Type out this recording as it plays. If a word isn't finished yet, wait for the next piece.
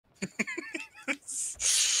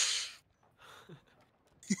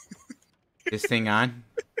this thing on?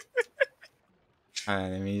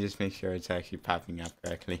 Let me just make sure it's actually popping up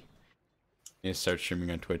correctly. I'm gonna start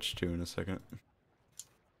streaming on Twitch too in a second.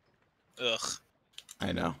 Ugh.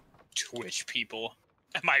 I know. Twitch people.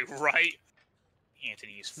 Am I right?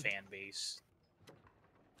 Anthony's fan base.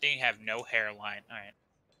 They have no hairline. Alright.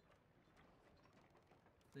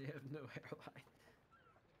 They have no hairline.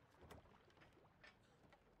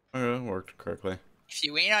 Oh, it worked correctly. If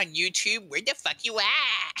you ain't on YouTube, where the fuck you at?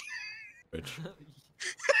 Twitch.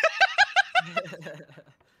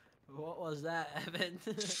 What was that, Evan?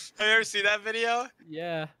 Have you ever seen that video?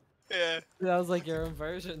 Yeah. Yeah. That was like your own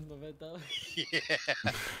version of it, though. Yeah.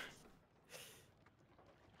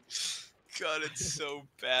 God, it's so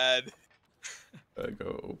bad. Gotta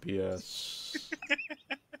go OPS.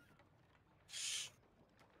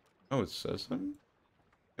 Oh, it says something?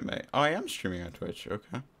 Oh, I am streaming on Twitch.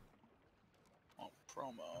 Okay. Oh,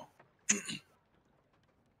 promo.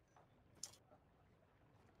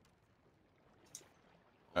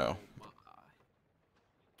 Oh.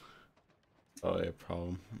 Oh, yeah,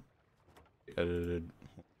 problem. Edited.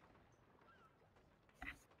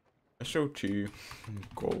 SOT,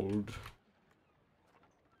 gold,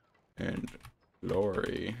 and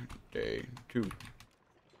glory, day 2.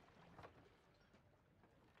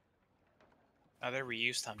 Other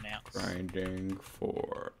reused thumbnails. Grinding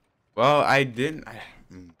for. Well, I didn't.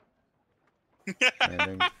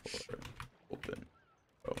 Grinding for open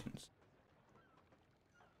bones.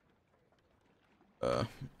 What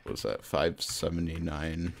was that?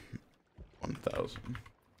 579. 1000.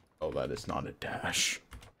 Oh, that is not a dash.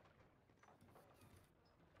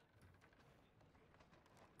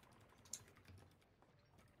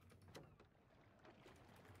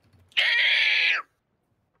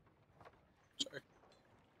 Sorry.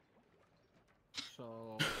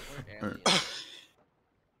 So, where am I?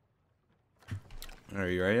 Are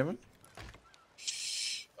you ready, Evan?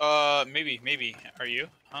 Maybe. Are you?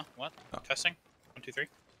 Huh? What? Oh. Testing? 1, 2, 3.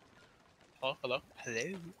 Hello? Hello?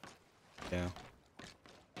 Hello? Yeah.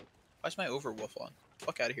 Why's my Overwolf on?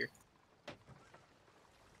 Fuck out of here.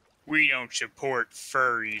 We don't support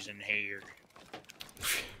furries in here.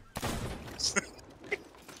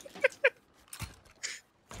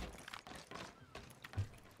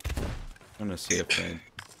 I'm gonna see if I.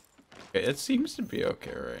 Okay, it seems to be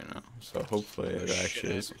okay right now. So hopefully it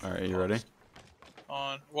actually is. Alright, you ready?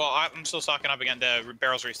 Well, I'm still stocking up again. The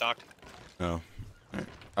barrel's restocked. Oh. Alright.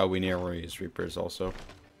 Oh, we need to use Reapers also.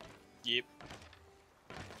 Yep.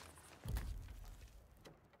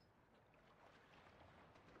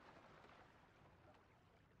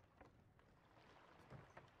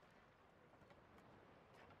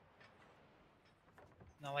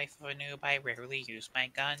 In the life of a noob, I rarely use my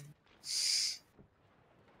gun.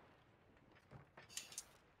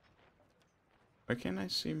 Why can't I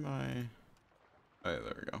see my... Oh, yeah,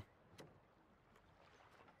 there we go.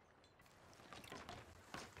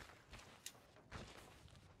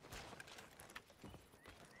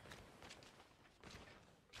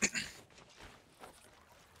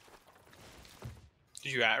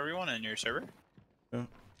 Did you add everyone in your server? Yeah.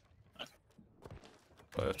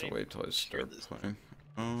 I have to wait till I start playing.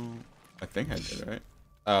 Oh, I think I did, right?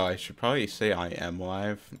 Oh, I should probably say I am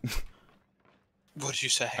live. What did you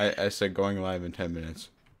say? I said going live in 10 minutes.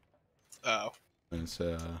 Oh. And it's,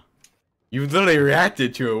 you literally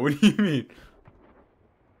reacted to it. What do you mean?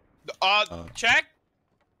 Check?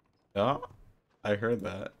 Yeah, I heard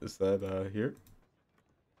that. Is that, here?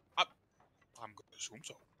 I'm gonna assume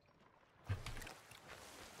so.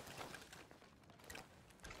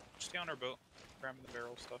 Stay on our boat. Grabbing the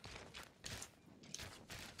barrel stuff.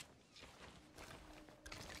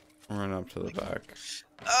 Run up to the back.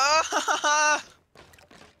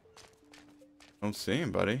 Don't see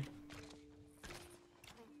him, buddy.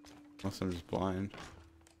 Unless I'm just blind.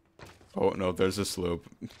 Oh, no, there's a slope.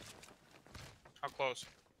 How close?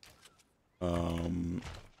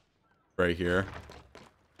 Right here.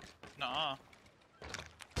 Nuh-uh.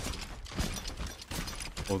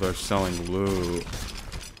 Oh, they're selling loot.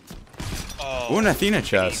 Oh. Ooh, an Athena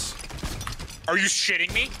chest. Are you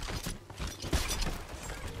shitting me?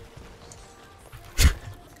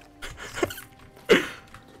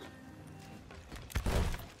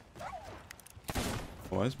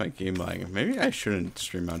 Why is my game lagging? Maybe I shouldn't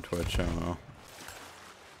stream on Twitch. I don't know.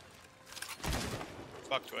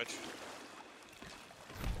 Fuck Twitch.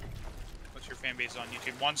 What's your fan base on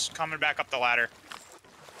YouTube? One's coming back up the ladder.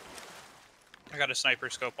 I got a sniper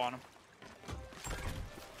scope on him.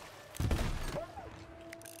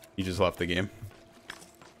 You just left the game.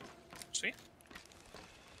 Sweet.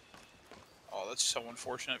 Oh, that's so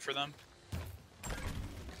unfortunate for them.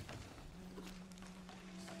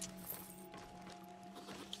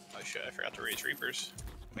 shit, I forgot to raise Reapers.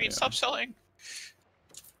 Wait, Yeah. stop selling.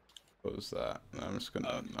 What was that? I'm just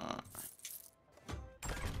gonna not.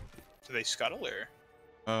 Do they scuttle or?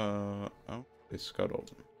 Oh, they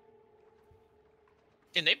scuttled.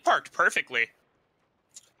 And they parked perfectly.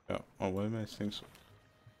 Yeah. Oh, what am I saying?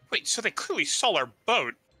 Wait, so they clearly saw our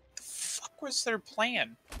boat. The fuck was their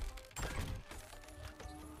plan?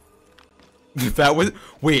 That was.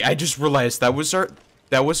 Wait, I just realized that was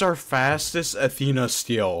our fastest Athena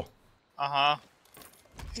steal. Uh-huh.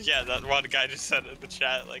 Yeah, that one guy just said in the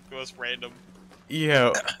chat, like, it was random.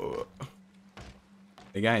 Yeah.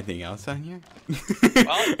 They got anything else on here?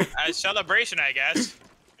 Well, a celebration, I guess.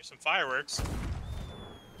 There's some fireworks.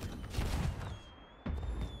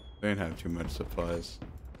 They didn't have too much supplies.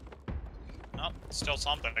 Oh, still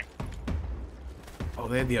something. Oh,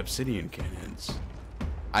 they had the obsidian cannons.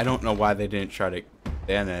 I don't know why they didn't try to.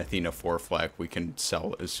 They had an Athena 4 flag we can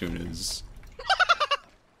sell as soon as.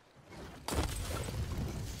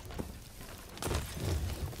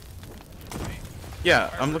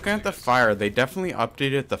 Yeah, I'm looking at the fire. They definitely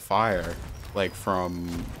updated the fire, like from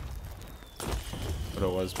what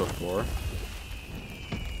it was before.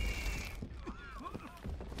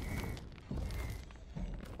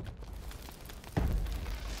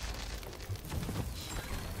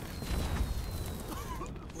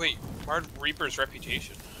 Wait, where'd Reaper's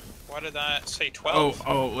reputation? Why did that say 12?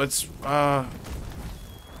 Oh, let's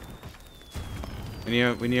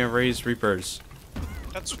we need to raise Reapers.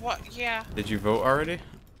 That's what, yeah. Did you vote already?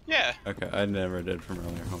 Yeah. Okay, I never did from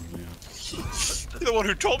earlier home, yeah. You're the one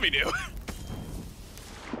who told me to.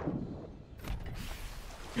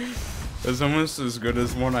 It's almost as good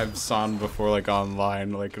as one I've sawn before, like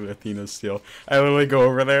online, like with Athena Steel. I literally go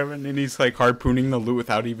over there and he's like harpooning the loot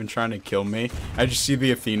without even trying to kill me. I just see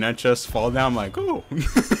the Athena chest fall down, I'm like, oh.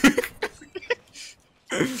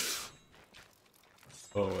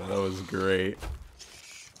 Oh, that was great.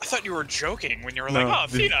 I thought you were joking when you were No, like, oh,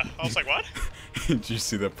 Athena. I was like, what? Did you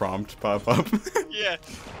see the prompt pop up? Yeah.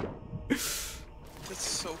 That's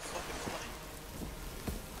so fucking funny.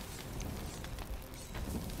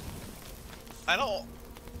 I don't...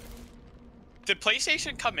 Did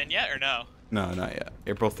PlayStation come in yet, or no? No, not yet.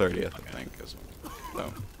 April 30th, Okay. I think. So. I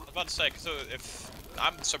was about to say, so if...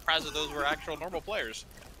 I'm surprised that those were actual normal players.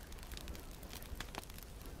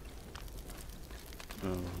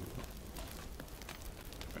 Okay.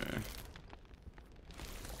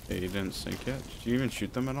 Hey, you didn't sink yet? Did you even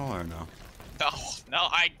shoot them at all, or no? No,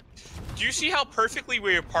 do you see how perfectly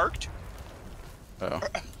we were parked? Oh.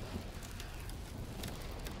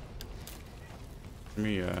 Let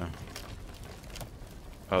me,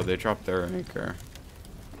 oh, they dropped their anchor.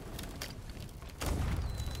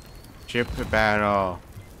 Ship battle.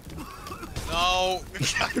 No.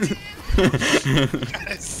 That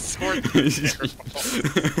is so terrible.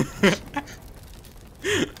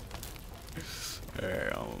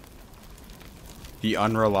 The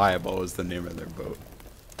Unreliable is the name of their boat.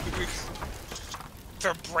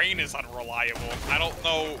 Their brain is unreliable. I don't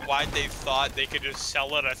know why they thought they could just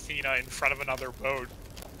sell an Athena in front of another boat.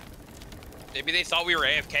 Maybe they thought we were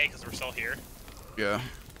AFK because we're still here. Yeah.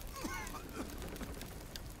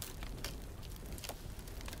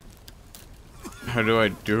 How do I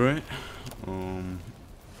do it?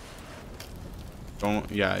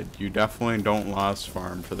 Yeah, you definitely don't lost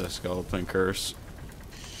farm for the skeleton curse.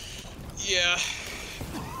 Yeah.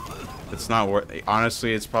 It's not worth.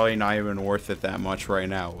 Honestly, it's probably not even worth it that much right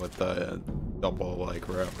now with the double like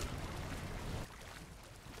rep.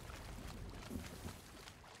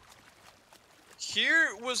 Here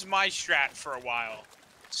was my strat for a while.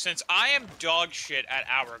 Since I am dog shit at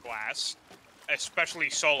hourglass, especially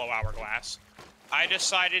solo hourglass, I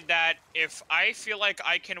decided that if I feel like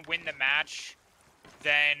I can win the match,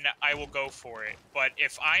 then I will go for it. But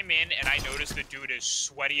if I'm in and I notice the dude is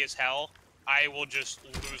sweaty as hell, I will just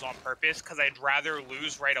lose on purpose, because I'd rather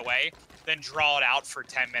lose right away than draw it out for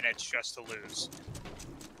 10 minutes just to lose.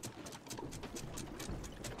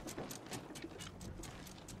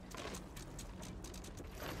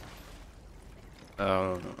 I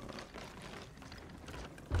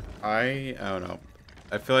don't know.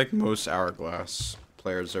 I feel like most hourglass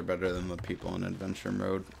players are better than the people in adventure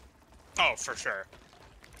mode. Oh, for sure.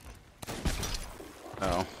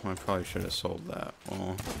 Oh, I probably should have sold that.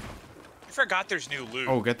 Well, I forgot there's new loot.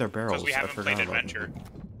 oh, get their barrels. Because we haven't played about adventure. that.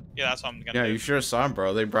 Yeah, that's what I'm gonna Yeah, do. you should have saw them,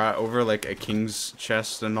 bro. They brought over like a king's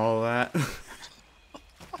chest and all that.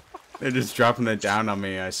 They're just dropping it down on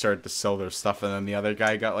me. I started to sell their stuff, and then the other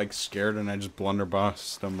guy got like scared, and I just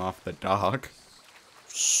blunderbussed him off the dock.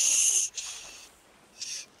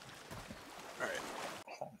 Alright.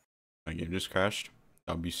 My game just crashed.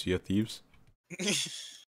 WC of Thieves.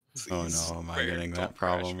 Oh Please. no, am I Rare, getting don't that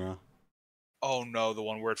crash. problem now? Oh no, the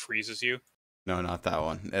one where it freezes you? No, not that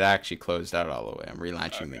one. It actually closed out all the way. I'm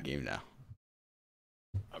relaunching the Okay. game now.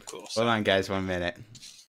 Oh, cool. Hold on, guys, 1 minute.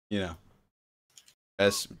 You know,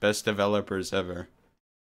 best developers ever.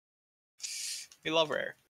 We love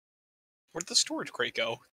Rare. Where'd the storage crate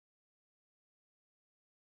go?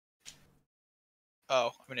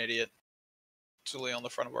 Oh, I'm an idiot. It's really on the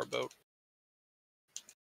front of our boat.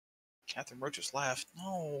 Captain Roach just laughed.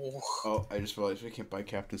 No. Oh, I just realized we can't buy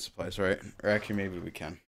captain supplies, right? Or actually, maybe we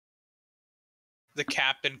can. The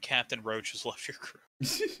Captain Roach has left your crew.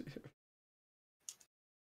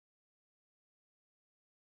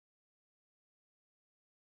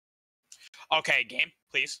 Okay, game,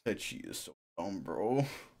 please. That she is so dumb, bro.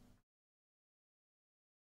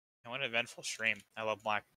 What an eventful stream. I love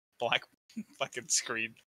black fucking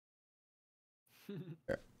screen.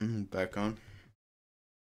 Back on.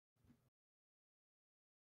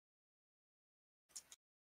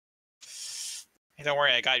 Hey, don't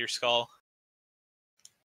worry, I got your skull.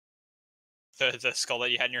 The skull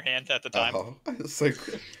that you had in your hand at the time. Oh, it's like,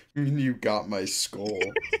 you got my skull.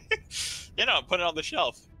 You know, put it on the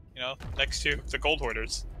shelf. You know, next to the gold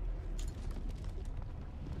hoarders.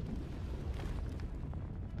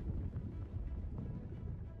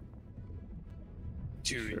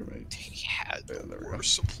 Dude, Sure, mate. they had Yeah, the there we go.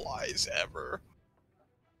 worst supplies ever.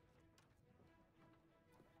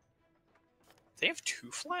 They have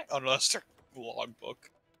 2 flag? Oh no, that's their logbook.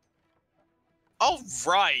 All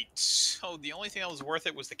right. So the only thing that was worth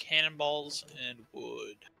it was the cannonballs and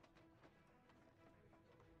wood.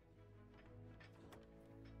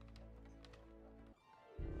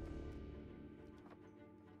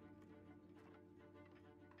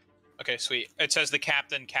 Okay, sweet. It says the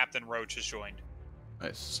Captain Roach has joined.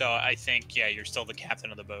 Nice. So I think, yeah, you're still the captain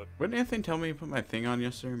of the boat. Wouldn't Anthony tell me to put my thing on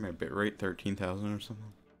yesterday? My bitrate 13,000 or something?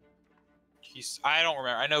 I don't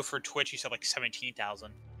remember. I know for Twitch he said like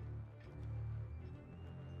 17,000.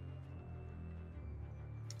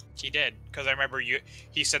 He did, because I remember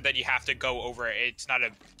he said that you have to go over it. It's not a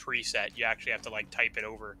preset. You actually have to like type it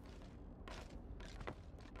over.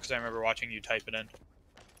 Because I remember watching you type it in.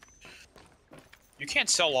 You can't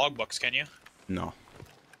sell logbooks, can you? No.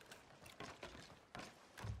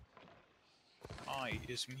 I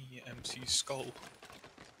is me, MC Skull.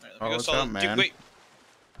 Right, Oh, what's up, man? Dude, wait.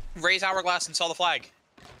 Raise hourglass and sell the flag.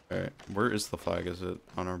 Alright, where is the flag? Is it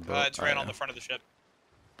on our boat? It's right on the front of the ship.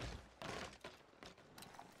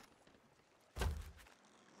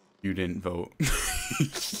 You didn't vote.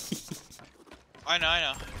 I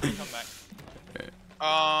know. Come back. Okay.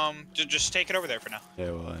 Just take it over there for now.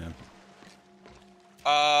 Yeah, well, I am.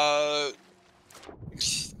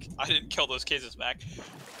 I didn't kill those kids back.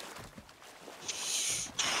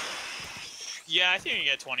 Yeah, I think you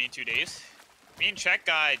get 20 in 2 days. Me and Czech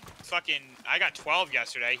got I got 12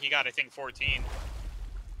 yesterday. He got, I think, 14.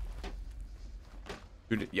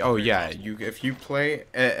 Dude, oh yeah, if you play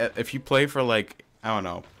for like, I don't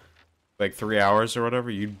know, like 3 hours or whatever,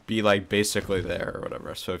 you'd be like basically there or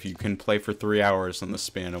whatever. So if you can play for 3 hours in the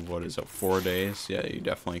span of, what is it, 4 days, yeah, you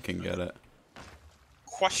definitely can get it.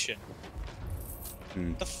 Question.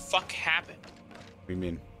 What the fuck happened? What do you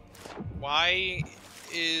mean? Why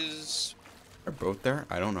is Our boat there?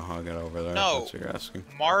 I don't know how I got over there. No. That's what you're asking.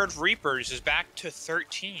 Marred Reapers is back to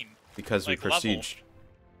 13? Because Like, we level. prestiged.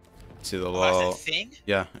 See the Oh, low. that's a thing?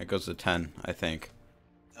 Yeah, it goes to 10, I think.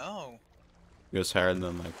 Oh. It goes higher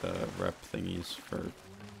than like the rep thingies for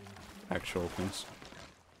actual things.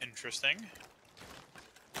 Interesting.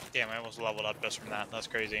 Damn, I almost leveled up just from that. That's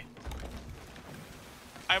crazy.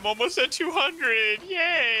 I'm almost at 200!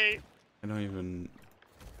 Yay! I don't even...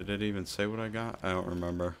 Did it even say what I got? I don't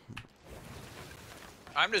remember.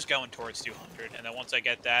 I'm just going towards 200, and then once I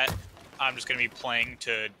get that, I'm just going to be playing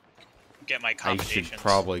to get my I commendations. should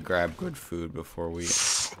probably grab good food before we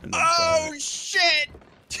end up Oh, shit!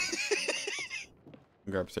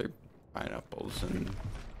 grab 3 pineapples and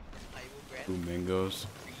I will 2 grab mangoes.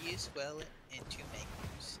 3 as well and 2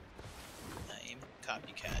 mangoes. I am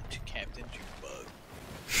copycat to Captain Jukebug.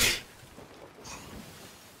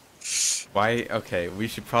 Why? Okay, we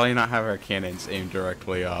should probably not have our cannons aimed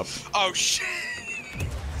directly up. Oh, shit!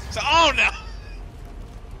 So, oh, no!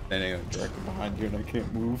 Standing directly behind you and I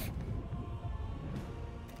can't move.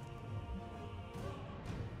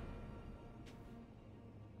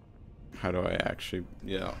 How do I actually...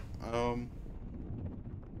 Yeah. Kind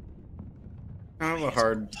of a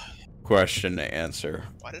hard question to answer.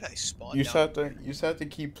 Why did I spawn You down? just have to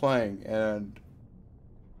keep playing, and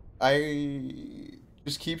I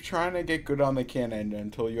just keep trying to get good on the cannon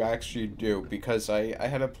until you actually do, because I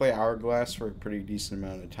had to play hourglass for a pretty decent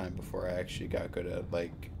amount of time before I actually got good at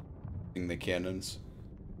like The cannons.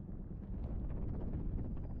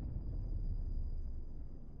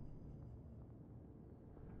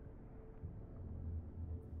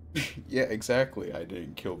 Yeah, exactly. I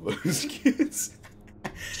didn't kill those kids.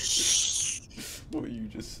 What you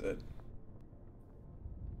just said.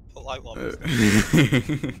 Polite one.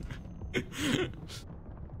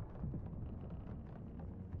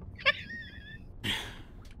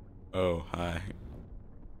 Oh, hi.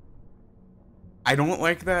 I don't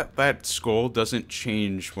like that skull doesn't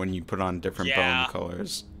change when you put on different bone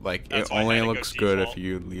colors. Like, That's it why I only had to go looks good if default.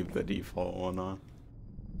 you leave the default one on.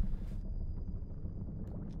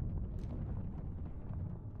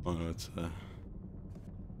 Oh, it's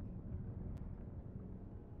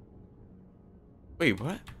Wait,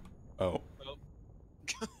 what? Oh.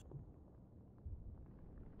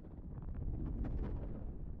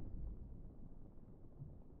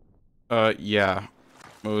 Yeah.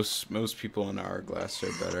 Most people in hourglass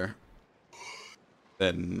are better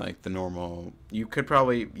than like the normal. You could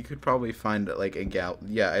probably find like a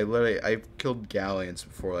yeah, I've killed galleons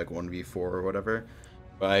before, like 1v4 or whatever.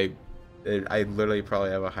 But I literally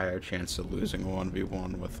probably have a higher chance of losing a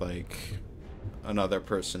 1v1 with like another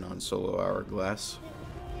person on solo hourglass.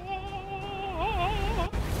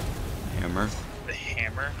 Hammer. The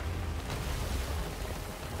hammer.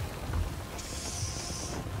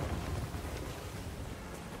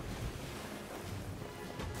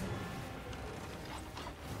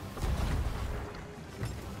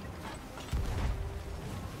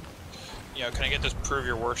 Yo, can I get this prove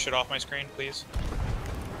your worth shit off my screen, please?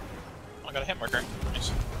 Oh, I got a hit marker.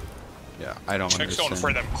 Nice. Yeah, I don't Check's going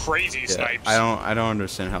understand. for them crazy snipes. I don't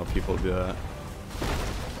understand how people do that.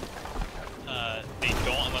 They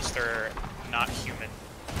don't unless they're not human.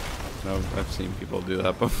 No, I've seen people do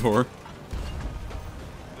that before.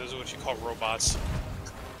 Those are what you call robots.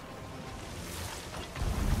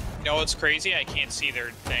 You know what's crazy? I can't see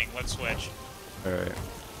their thing. Let's switch. Alright.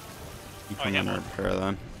 You Oh, come in hammer. and repair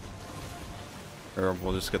then. Or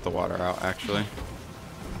we'll just get the water out, actually.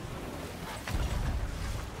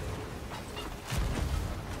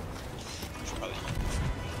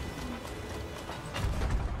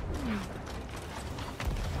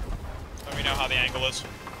 Let me know how the angle is.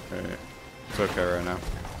 Alright. It's okay right now.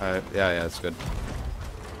 Yeah, it's good.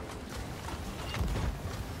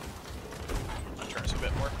 I'll turn this a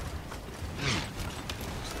bit more.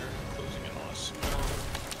 They're closing in on us.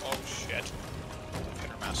 Oh shit.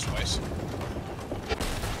 Hit our mass twice.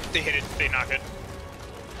 They hit it. They knocked it.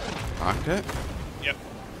 Knocked it? Yep.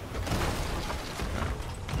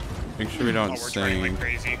 Make sure we don't Oh, we're turning sing. like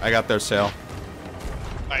crazy. I got their sail.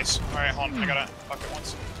 Nice. Alright, hold on. I gotta fuck it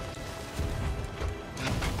once.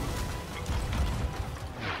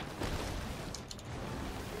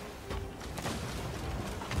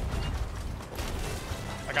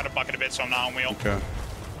 I got a bucket a bit, so I'm not on wheel. Okay.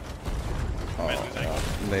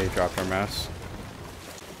 Oh, they dropped our mass.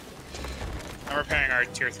 I'm repairing our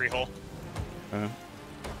tier 3 hull. Okay.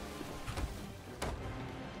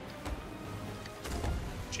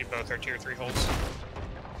 Actually, both are tier 3 hulls.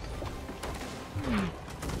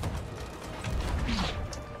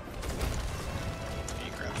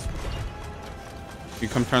 You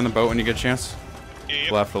come turn the boat when you get a chance?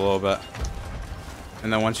 Yep. Left a little bit.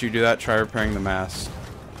 And then once you do that, try repairing the mast.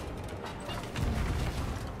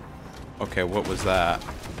 Okay, what was that?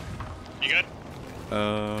 You good?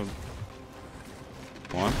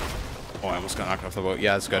 One? Oh, I almost got knocked off the boat.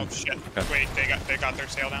 Yeah, it's good. Oh shit. Okay. Wait, they got their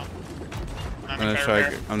sail down. I'm gonna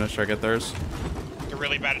try to get theirs. They're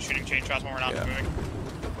really bad at shooting chain shots when we're not moving.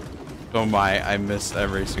 Oh my, I missed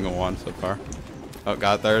every single one so far. Oh,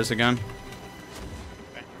 got theirs again.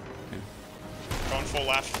 Okay. Going full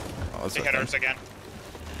left. Oh, that's They hit okay. ours again.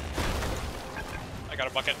 I got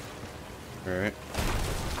a bucket. Alright.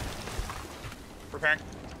 Repairing.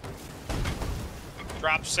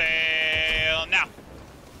 Drop sail now.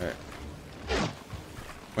 Alright.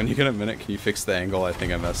 When you get a minute, can you fix the angle? I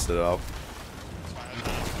think I messed it up.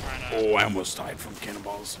 Oh, I almost died from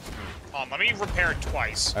cannonballs. Let me repair it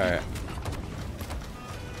twice. Alright.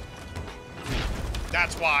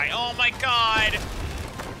 That's why. Oh my god!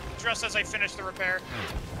 Just as I finish the repair.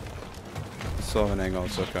 Still have an angle,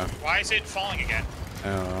 it's okay. Why is it falling again? I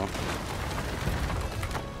don't know.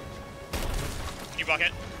 Can you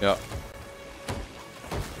bucket? Yep.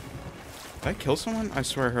 Did I kill someone? I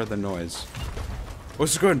swear I heard the noise. Oh,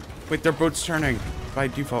 this is good. Wait, their boat's turning by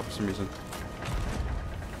default for some reason.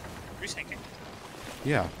 Are you sinking?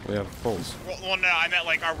 Yeah, we have poles. Well, no, I meant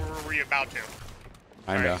like, were we about to?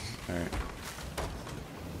 I know. Alright.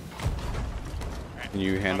 Can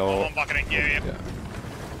you handle? I'm bucketing. Yeah.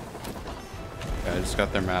 I just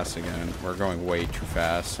got their mass again. We're going way too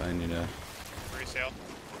fast. I need to. Free sail.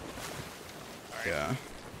 Alright. Yeah. I'm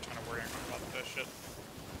kind of worrying about this shit.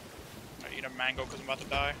 I eat a mango because I'm about to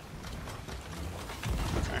die.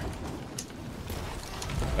 Okay.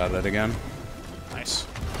 Got it again. Nice.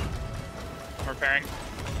 I'm repairing.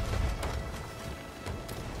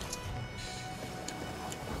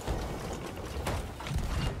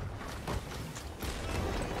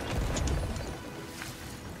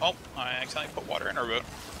 Oh, I accidentally put water in our boat.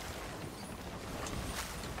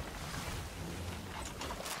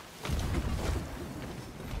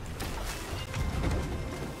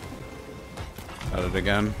 Got it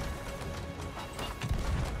again.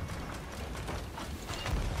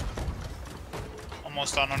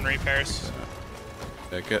 Almost done on repairs.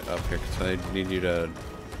 Yeah, get up here, because I need you to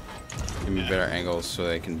give me better angles so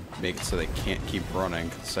they can make it so they can't keep running.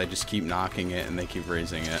 Because I just keep knocking it and they keep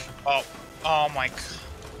raising it. Oh my god.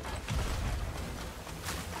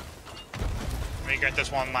 Let me get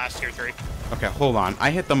this one last tier 3. Okay, hold on.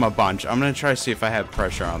 I hit them a bunch. I'm gonna try to see if I have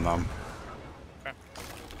pressure on them. Okay.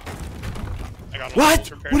 I got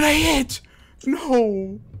What? repaired. What I hit?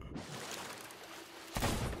 No.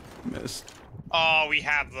 Missed. Oh, we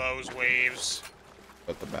have those waves.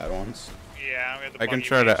 But the bad ones. Yeah, we have the I can buggy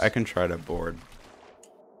try waves. to. I can try to board.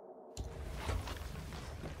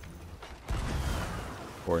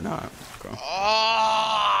 Or not. Go. Oh,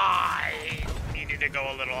 I needed to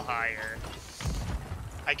go a little higher.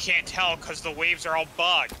 I can't tell because the waves are all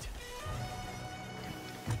bugged.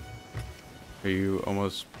 Are you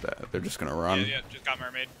almost? They're just gonna run. Yeah, just got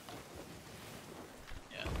mermaid.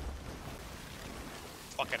 Yeah.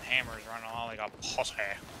 Fucking hammers running along like a pussy.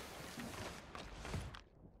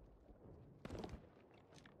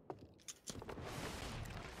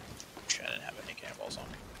 Shit, I didn't have any cannonballs on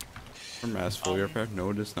me. Our mass fully repaired?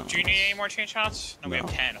 No, it is not. Do you need any more chain shots? No, we No.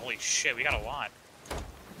 have 10. Holy shit, we got a lot. I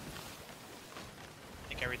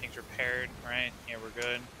think everything's repaired, right? Yeah, we're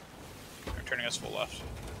good. They're turning us full left.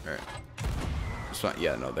 Alright. It's not.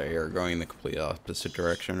 Yeah, no, they are going in the complete opposite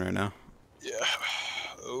direction right now. Yeah.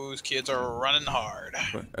 Those kids are running hard.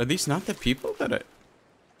 But are these not the people that I...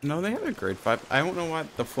 No, they have a grade 5. I don't know why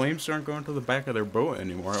the flames aren't going to the back of their boat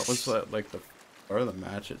anymore. It was like the start of the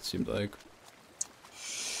match, it seemed like.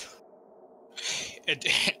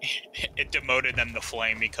 It demoted them to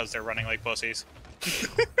flame because they're running like pussies.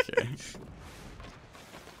 Okay.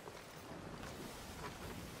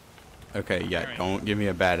 Okay, yeah, Alright. don't give me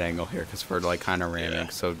a bad angle here, because we're like kind of ramming. Yeah.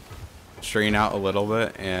 So straighten out a little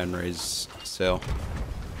bit and raise sail.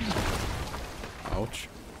 Ouch.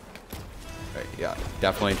 Right, yeah,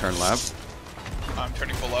 definitely turn left. I'm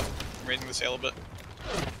turning full left. I'm raising the sail a bit.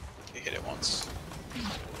 Okay, hit it once.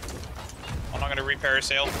 I'm not gonna repair a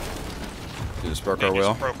sail. You just broke They our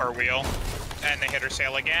just wheel. broke our wheel. And they hit her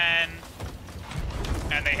sail again.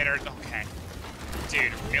 And they hit her. Okay.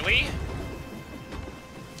 Dude, really?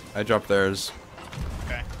 I dropped theirs.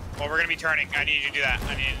 Okay. Well, we're gonna be turning. I need you to do that.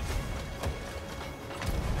 I need.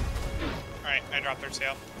 Alright, I dropped their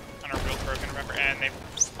sail. And our wheel's broken, remember? And they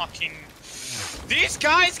fucking. These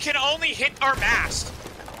guys can only hit our mast!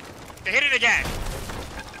 They hit it again!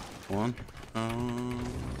 One.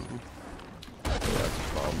 That's a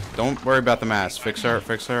problem. Don't worry about the mast. Fix our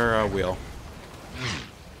wheel.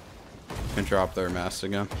 And drop their mast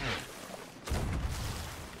again.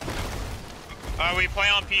 We play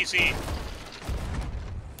on PC.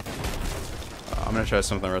 I'm gonna try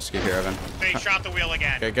something risky here, Evan. They shot the wheel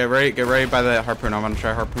again. Okay, get ready by the harpoon. I'm gonna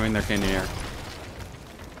try harpooning their cannoneer.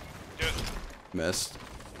 Do it. Missed.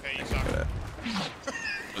 Okay, you suck. Get it.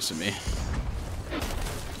 Listen to me.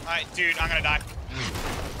 Alright, dude, I'm gonna die.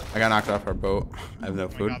 I got knocked off our boat. I have no Oh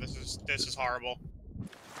my food. god, this is horrible.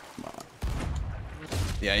 Come on.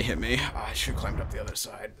 Yeah, he hit me. Oh, I should have climbed up the other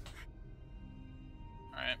side.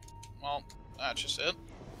 Alright, well, that's just it.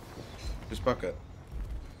 Just bucket.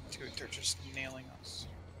 Dude, they're just nailing us.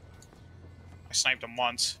 I sniped them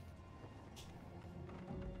once.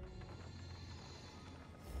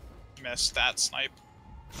 Missed that snipe.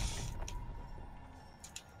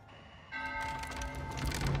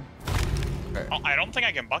 Right. Oh, I don't think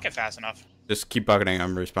I can bucket fast enough. Just keep bucketing.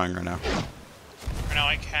 I'm respawning right now. Or no,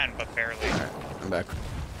 I can, but barely. Alright, I'm back.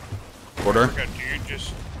 Quarter. We're good, dude.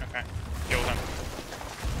 Just okay. Deal with him.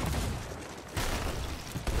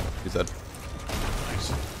 He's dead.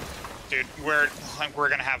 Nice. Dude, we're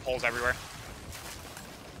gonna have holes everywhere.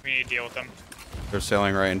 We need to deal with them. They're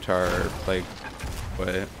sailing right into our like.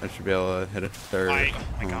 Wait, I should be able to hit it. They're. Oh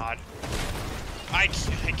my god. I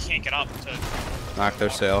can't get up to. Knock their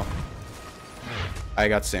sail. I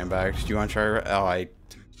got sandbags. Do you want to try? Oh, I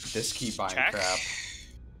just keep buying Check. crap.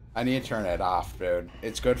 I need to turn it off, dude.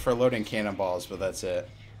 It's good for loading cannonballs, but that's it.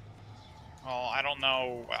 Oh, I don't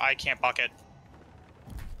know. I can't bucket.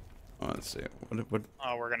 Oh, let's see. What?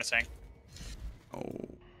 Oh, we're gonna sing. Oh.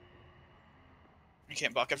 You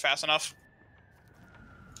can't bucket fast enough.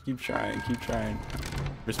 Keep trying, keep trying.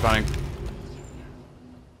 Responding.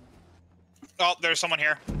 Oh, there's someone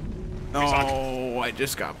here. No, I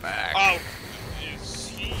just got back. Oh, is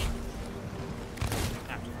he?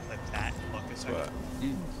 I have to clip that. Look a second. But,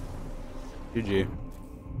 GG.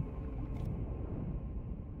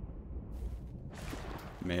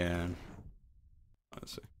 Man.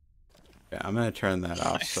 Let's see. Yeah, I'm gonna turn that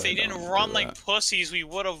off. If So they didn't run like pussies, we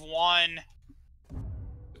would have won.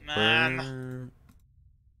 Man. I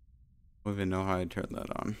don't even know how I turn that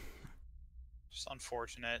on. Just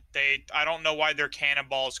unfortunate. I don't know why their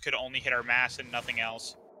cannonballs could only hit our mast and nothing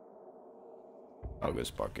else. Dog is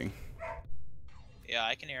barking. Yeah,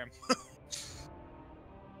 I can hear him.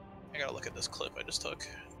 I gotta look at this clip I just took.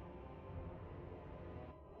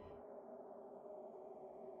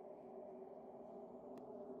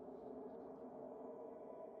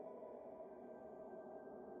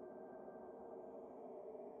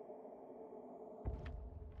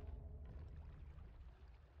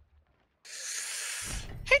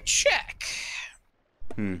 Hey, check.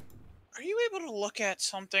 Hmm. Are you able to look at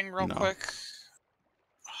something real No. quick?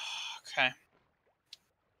 Okay.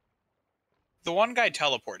 The one guy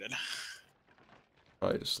teleported.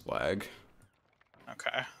 Probably just lag.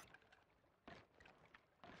 Okay.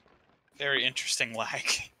 Very interesting lag.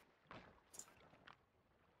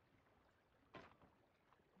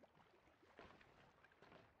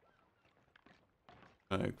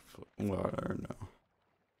 Like, water, no.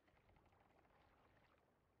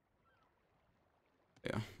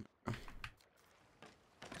 Yeah.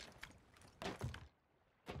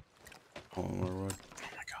 Oh, Lord. Oh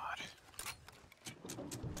my god.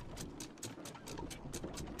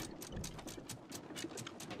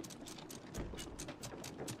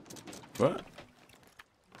 What?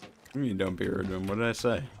 You mean don't be rude to him? What did I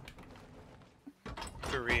say?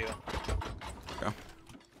 For real. Yeah.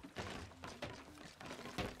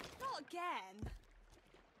 Not again.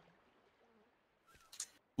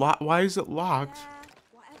 Why is it locked? Yeah,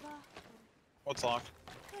 whatever. What's locked?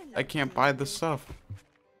 I can't buy the stuff.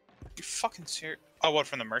 You fucking serious? Oh, what,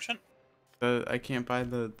 from the merchant? I can't buy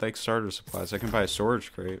the like starter supplies. I can buy a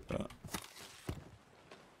storage crate, but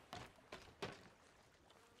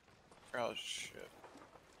Oh shit.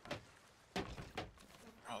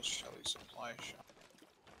 Oh, Shelly's supply shop.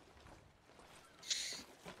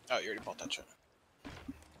 Oh, you already bought that shit.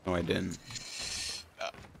 no, I didn't.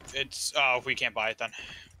 It's, we can't buy it then.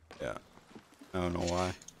 Yeah. I don't know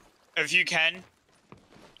why. If you can,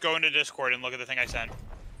 go into Discord and look at the thing I sent.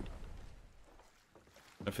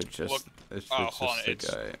 If it's just, Look- it's oh, just hold on, the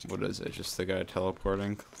it's- guy. What is it? Just the guy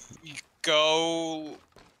teleporting? Go...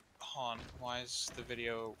 Hold on, why is the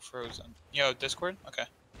video frozen? Yo, Discord? Okay.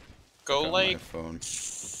 Go, On my like, phone.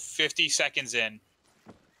 50 seconds in.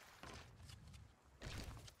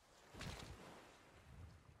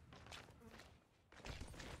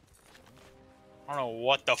 I don't know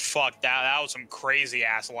what the fuck, that was some crazy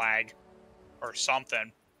ass lag. Or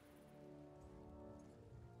something.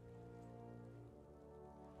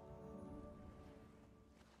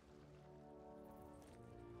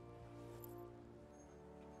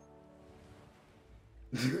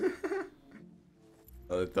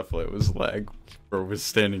 It definitely was lag. Or was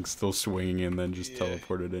standing still swinging and then just Yeah.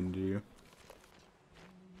 teleported into you.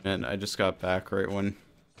 And I just got back right when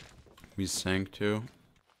we sank too.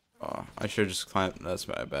 Oh, I should just climb. That's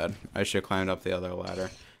my bad. I should have climbed up the other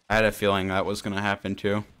ladder. I had a feeling that was gonna happen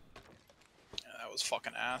too. Yeah, that was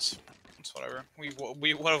fucking ass. It's whatever.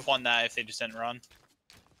 We would have won that if they just didn't run.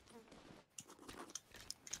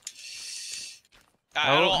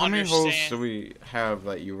 I don't How many holes understand. do we have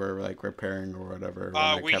that you were like repairing or whatever? When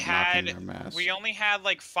I We kept had knocking our mast? we only had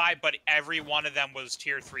like 5, but every one of them was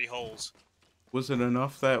tier 3 holes. Was it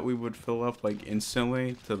enough that we would fill up like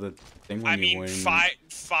instantly to the thing when I you mean, win?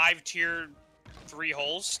 five tier 3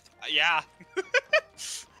 holes. Yeah, All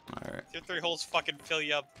right. tier 3 holes fucking fill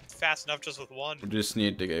you up fast enough just with one. We just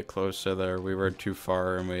need to get closer there. We were too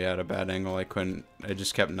far and we had a bad angle. I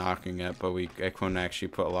just kept knocking it, but I couldn't actually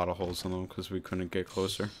put a lot of holes in them because we couldn't get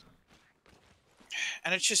closer.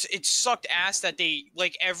 And it sucked ass that they,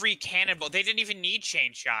 like, every cannonball, they didn't even need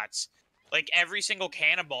chain shots. Like, every single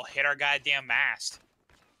cannonball hit our goddamn mast.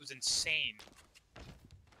 It was insane.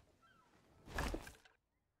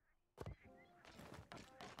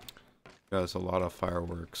 That was a lot of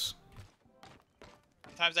fireworks.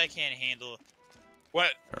 Sometimes I can't handle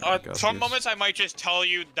What? Alright, got Some these. moments I might just tell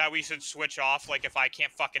you that we should switch off, like if I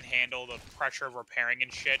can't fucking handle the pressure of repairing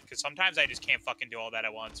and shit, because sometimes I just can't fucking do all that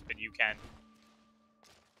at once, but you can.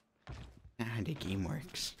 The game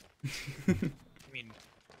works. I mean...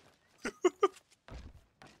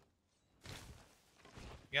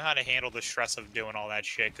 You know how to handle the stress of doing all that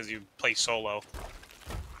shit, because you play solo.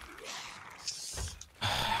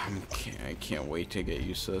 I can't wait to get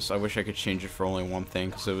used to this. I wish I could change it for only one thing,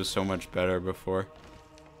 because it was so much better before.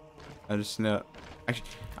 I just know. Actually,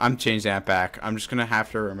 I'm changing that back. I'm just gonna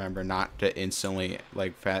have to remember not to instantly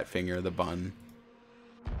like fat finger the button.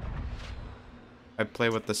 I play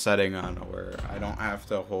with the setting on where I don't have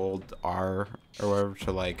to hold R or whatever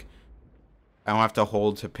to like. I don't have to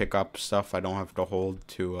hold to pick up stuff. I don't have to hold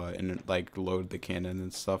to like load the cannon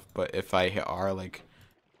and stuff. But if I hit R, like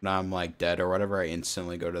when I'm like dead or whatever, I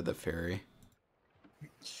instantly go to the ferry.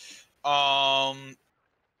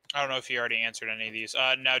 I don't know if you already answered any of these.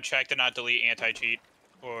 No, check to not delete anti-cheat.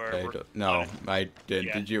 Or No, I did.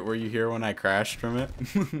 Yeah. Did you? Were you here when I crashed from it?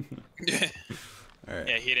 Yeah. All right.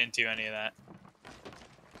 Yeah, he didn't do any of that.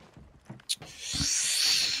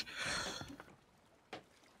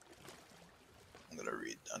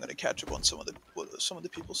 I'm gonna catch up on some of the what some of the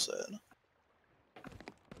people said.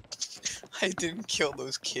 I didn't kill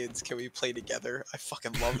those kids. Can we play together? I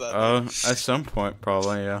fucking love that. At some point,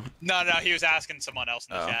 probably, yeah. No, he was asking someone else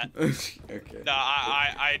in the chat. Okay. No,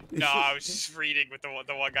 I was just reading what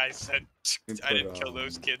the one guy said. I didn't kill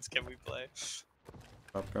those kids. Can we play?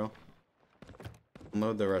 Up, go.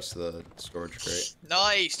 Unload the rest of the storage crate.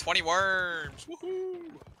 Nice, 20 worms. Woohoo!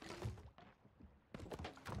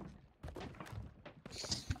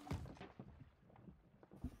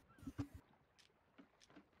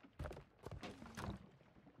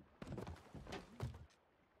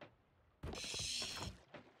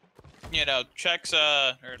 You know, Check's,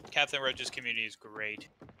 or Captain Roach's community is great.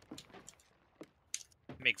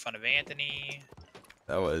 Make fun of Anthony.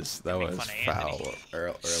 That was foul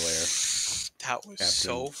earlier. That was Captain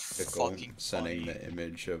so Pickle fucking sending funny. the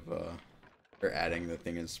image of or adding the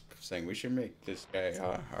thing is saying we should make this guy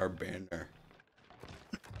our banner.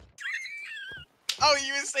 Oh,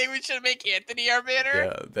 you would say we should make Anthony our banner?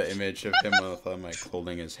 Yeah, the image of him with like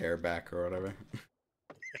holding his hair back or whatever.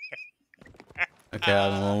 Okay,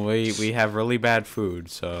 well we have really bad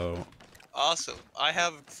food, so. Awesome. I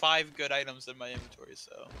have 5 good items in my inventory,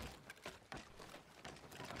 so.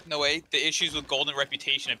 No way. The issues with golden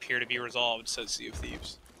reputation appear to be resolved, says Sea of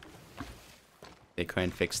Thieves. They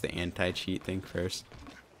couldn't fix the anti-cheat thing first.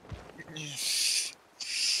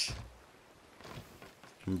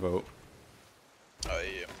 Vote. Oh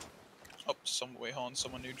yeah. Oh, wait, hold on.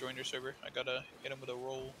 Someone new joined your server. I gotta hit him with a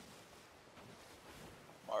roll.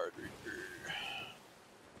 Martyr.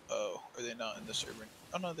 Oh, are they not in the server?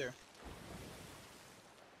 Oh no, they're.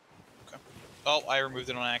 Okay. Oh, I removed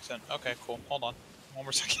it on accident. Okay, cool. Hold on. One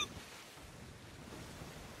more second.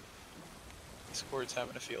 Discord's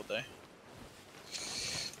having a field day.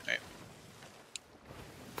 Alright.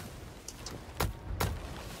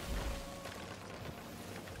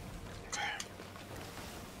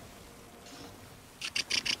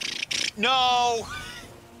 No!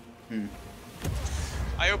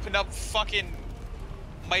 I opened up fucking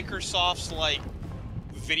Microsoft's, like,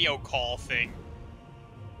 video call thing.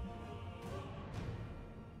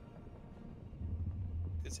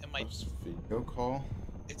 It's in my... Video call?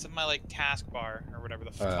 It's in my, like, taskbar, or whatever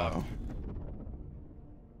the fuck. Oh.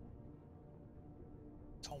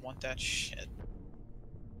 Don't want that shit.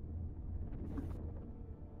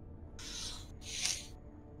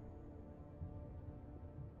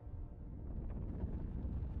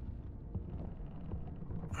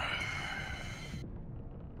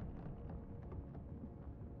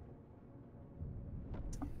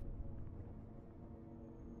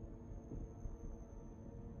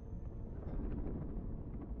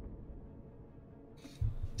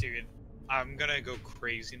 Dude, I'm gonna go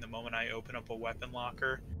crazy the moment I open up a weapon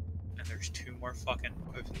locker and there's 2 more fucking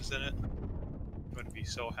weapons in it. I'm gonna be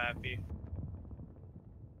so happy.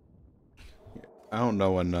 I don't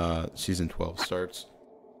know when season 12 starts.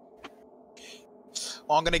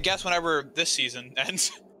 Well, I'm gonna guess whenever this season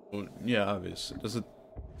ends. Well, yeah, obviously. Does it?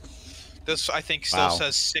 This, I think, still Wow.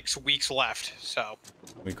 says 6 weeks left, so.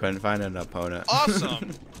 We couldn't find an opponent.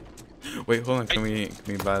 Awesome! Wait, hold on. Can we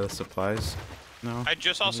buy the supplies? No. I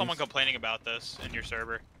just saw Please? someone complaining about this in your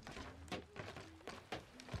server.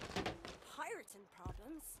 Pirating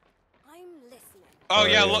problems? I'm listening. Oh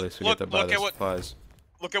yeah, at least we get to buy the supplies.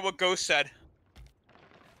 look at what Ghost said.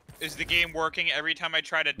 Is the game working? Every time I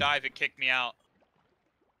try to dive, it kicked me out.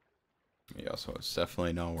 Yeah, so it's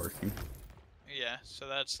definitely not working. Yeah, so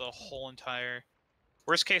that's the whole entire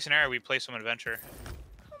Worst case scenario, we play some adventure.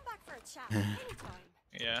 Come back for a chat anytime.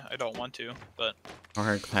 Yeah, I don't want to, but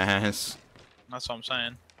Hourglass. that's what I'm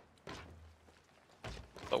saying.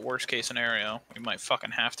 The worst case scenario, we might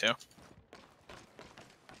fucking have to.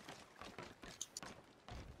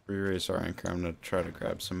 Re-raise our anchor. I'm gonna try to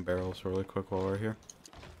grab some barrels really quick while we're here.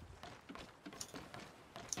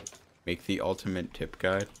 Make the ultimate tip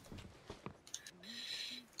guide.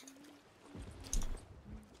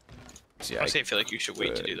 See, Honestly, I feel like you should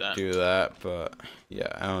wait to do that. Do that, but yeah,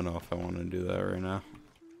 I don't know if I want to do that right now.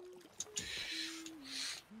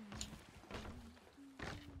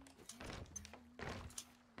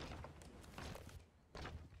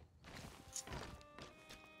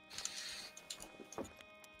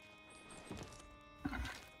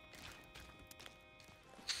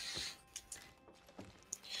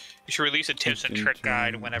 You should release a tips and trick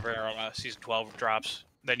guide whenever season 12 drops.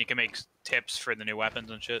 Then you can make tips for the new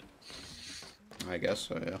weapons and shit. I guess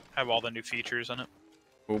so, yeah. Have all the new features on it.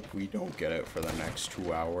 Hope we don't get it for the next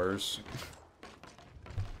 2 hours.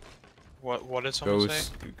 What did someone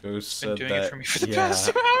say? Ghost Been said doing that, it for me for the yeah.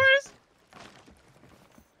 past 2 hours?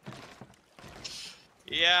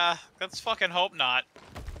 Yeah, let's fucking hope not.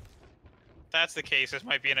 If that's the case, this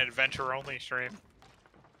might be an adventure-only stream.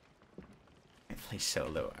 I play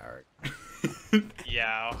solo art.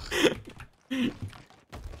 Yeah.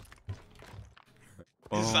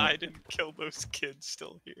 I didn't kill those kids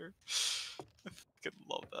still here. I fucking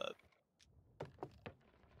love that.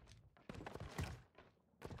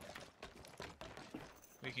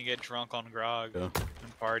 We can get drunk on grog and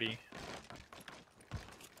party.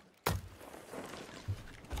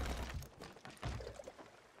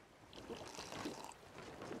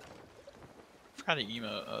 Forgot to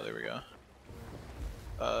emote. Oh, there we go.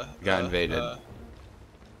 Got invaded.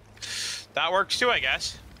 That works too, I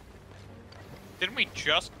guess. Didn't we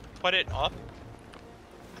just put it up?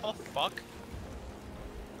 How the fuck?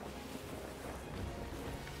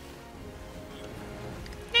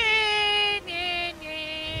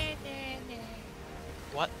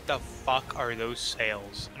 What the fuck are those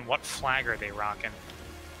sails? And what flag are they rocking?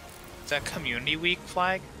 Is that Community Week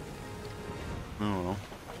flag? I don't know.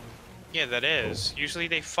 Yeah, that is. Usually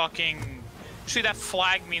they fucking... Usually that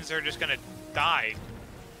flag means they're just gonna die.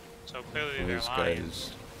 So clearly they're These lying.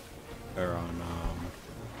 guys are on,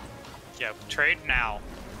 Yeah, trade now.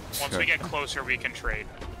 Once we get closer, we can trade.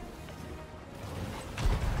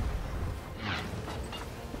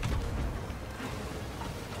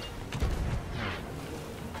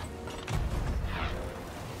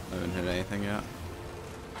 I haven't hit anything yet.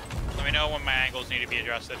 Let me know when my angles need to be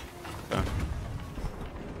adjusted. Okay.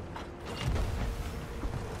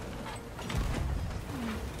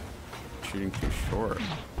 Shooting too short.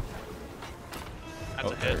 That's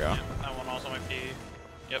Oh, a there hit. we go. Yeah, that one also might be...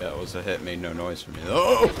 Yep. That was a hit, made no noise for me.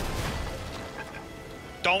 Oh!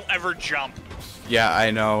 Don't ever jump. Yeah, I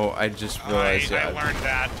know. I just realized. I learned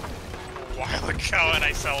that a while ago, and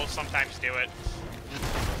I still sometimes do it.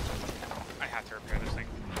 I have to repair this thing.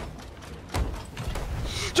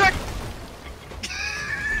 Check!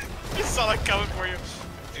 You saw that coming for you.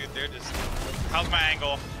 Dude, they're just... How's my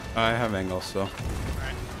angle? I have angles still.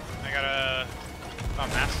 Alright. I got a... Oh,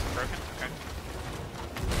 mask is broken. Okay.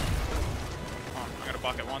 Oh, I got a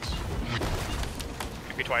bucket once.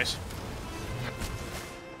 Maybe twice.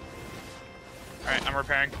 Alright, I'm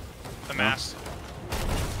repairing the mast.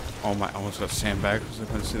 Oh my, I almost got sandbagged because I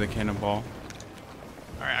couldn't see the cannonball.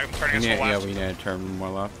 Alright, I'm turning us to the Yeah, left. we need to turn more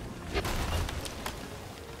left.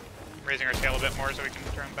 Raising our tail a bit more so we can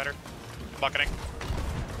turn better. Bucketing.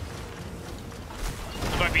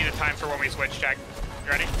 This might be the time for when we switch, Jack.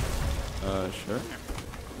 You ready? Sure.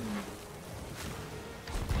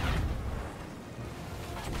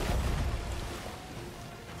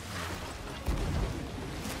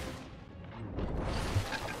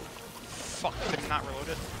 Fuck, did not reload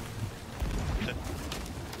it. Did.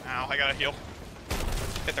 Ow, I gotta heal.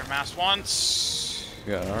 Hit their mast once.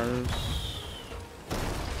 We got ours.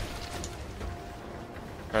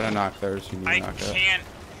 Try to knock theirs. You need to I knock it. can't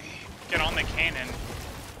get on the cannon.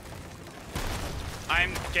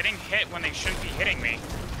 I'm getting hit when they shouldn't be hitting me.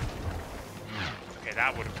 Okay,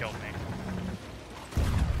 that would have killed me.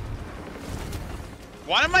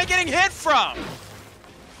 What am I getting hit from?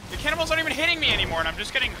 The cannonballs aren't even hitting me anymore, and I'm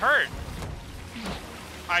just getting hurt.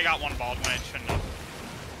 I got one balled when it shouldn't have.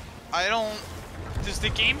 I don't... Does the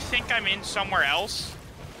game think I'm in somewhere else?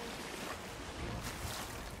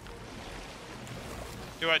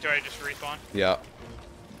 Do I just respawn? Yeah.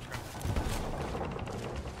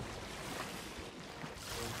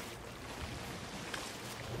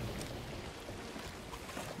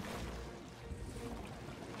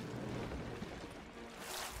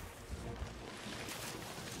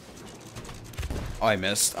 Oh, I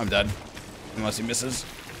missed. I'm dead. Unless he misses.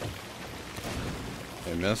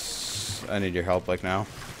 I miss. I need your help, like, now.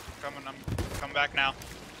 I'm coming back now.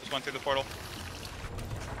 Just went through the portal.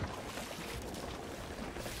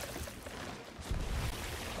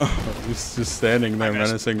 He's just standing there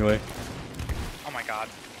menacingly. Oh my god.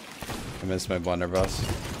 I missed my blunderbuss.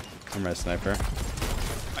 Or my sniper.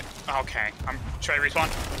 Okay. Should I respawn?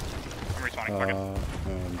 I'm respawning. Fuck it.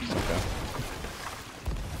 Okay.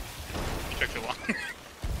 Took too long.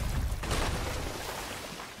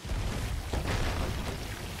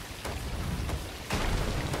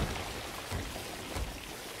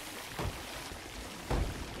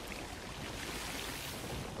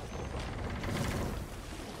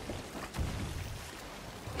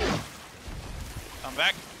 I'm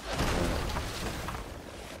back.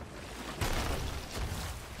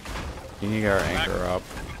 You need our anchor up.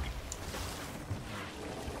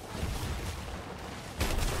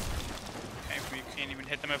 Okay, we can't even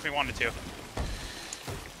hit them if we wanted to.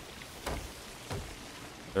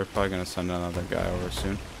 They're probably gonna send another guy over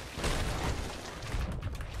soon.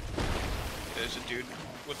 There's a dude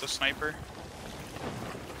with the sniper.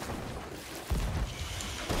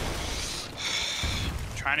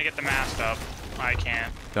 Trying to get the mast up. I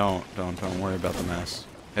can't. Don't worry about the mess.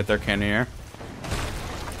 Hit their cannoneer.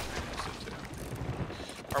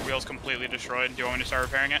 Our wheel's completely destroyed. Do you want me to start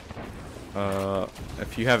repairing it?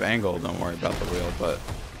 If you have angle, don't worry about the wheel, but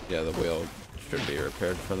yeah, the wheel should be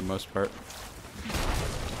repaired for the most part.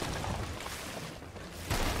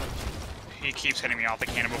 He keeps hitting me off the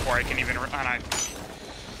cannon before I can even can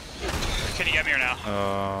you get me or no?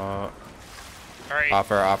 Alright.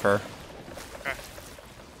 Offer. Okay.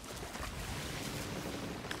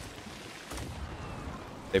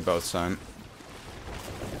 They both sent.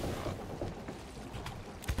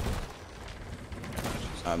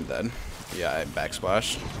 I'm dead. Yeah, I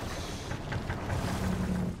backsplashed.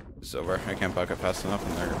 It's over. I can't bucket fast enough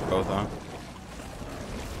and they're both on.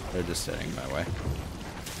 They're just sitting my way.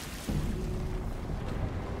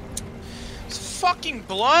 This fucking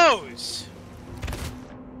blows!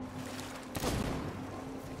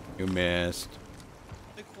 You missed.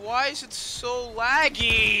 Like, why is it so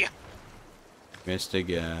laggy? Missed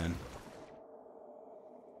again.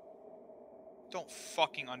 Don't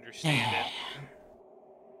fucking understand it.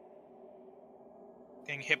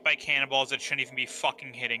 Getting hit by cannonballs that shouldn't even be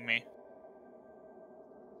fucking hitting me.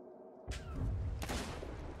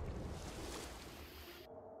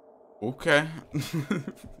 Okay. Hmm.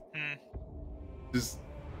 Just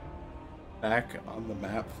back on the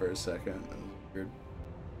map for a second. That was weird.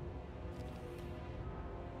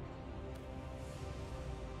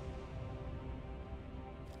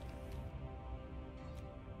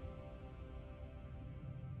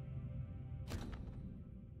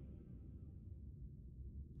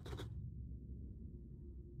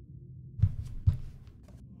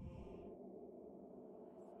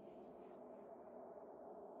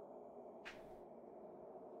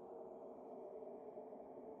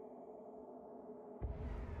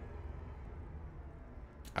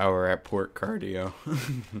 Hour at port cardio.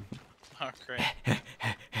 Oh, great.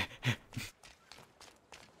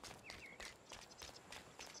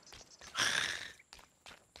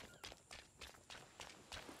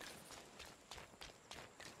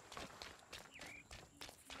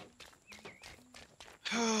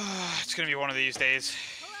 It's gonna be one of these days.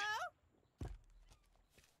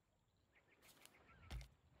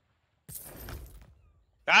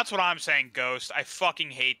 That's what I'm saying, Ghost. I fucking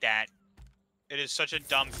hate that. It is such a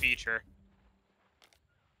dumb feature.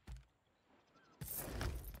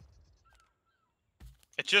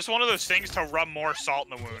 It's just one of those things to rub more salt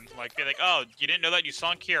in the wound. Like, be like, oh, you didn't know that you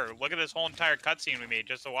sunk here. Look at this whole entire cutscene we made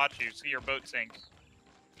just to watch you see your boat sink.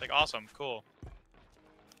 It's like, awesome, cool.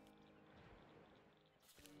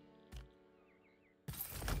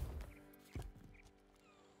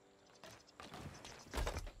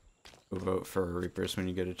 Go vote for Reapers when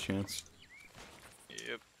you get a chance.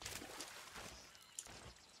 Yep.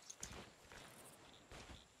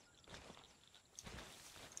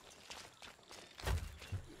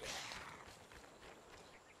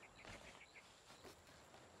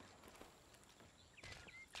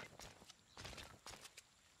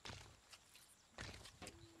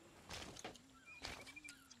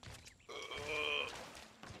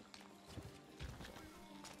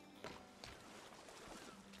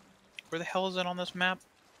 Where the hell is it on this map?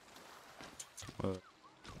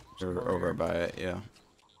 You're over by it, yeah.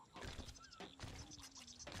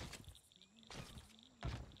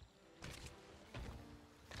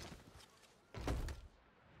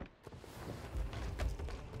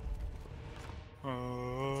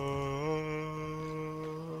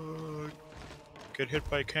 get hit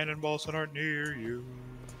by cannonballs that aren't near you.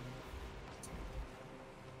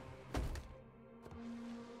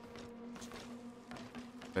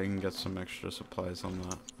 I can get some extra supplies on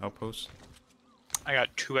that outpost. I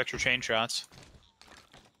got 2 extra chain shots.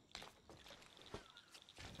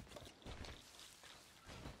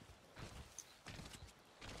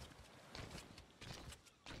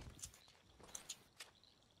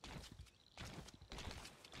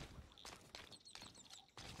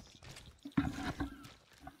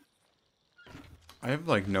 I have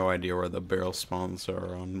like no idea where the barrel spawns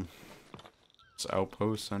are on this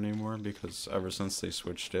outpost anymore because ever since they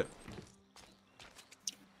switched it.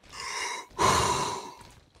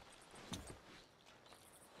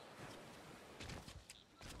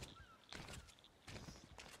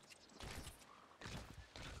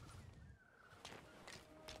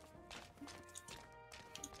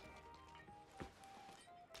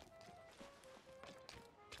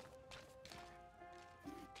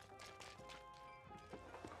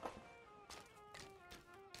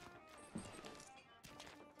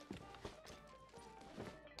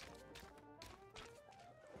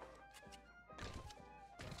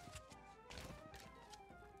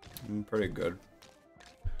 I'm pretty good.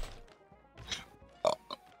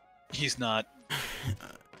 He's not.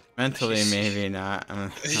 Mentally, maybe not. I'm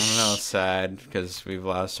a little sad because we've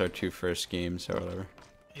lost our 2 first games or whatever.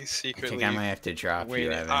 He's I secretly. think I might have to drop you,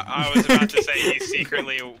 waiting. Evan. I was about to say he's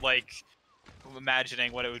secretly like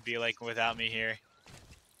imagining what it would be like without me here.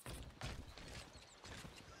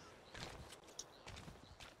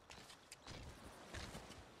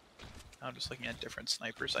 I'm just looking at different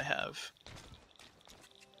snipers I have.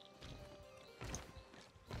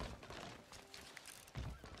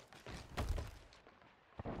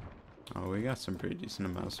 Oh, we got some pretty decent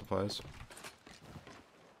amount of supplies.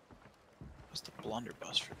 What's the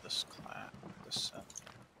blunderbuss for this class? This set?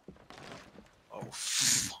 Oh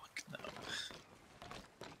fuck no!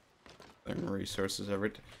 Like resources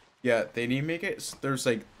yeah, they need to make it. There's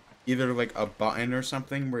like either like a button or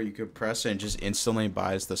something where you could press it and just instantly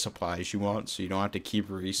buys the supplies you want, so you don't have to keep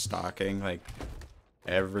restocking like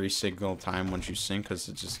every single time once you sink, because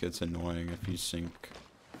it just gets annoying if you sink.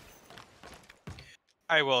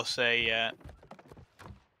 I will say, yeah,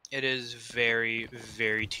 it is very,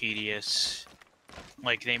 very tedious.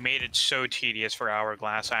 Like, they made it so tedious for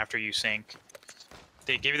Hourglass after you sink.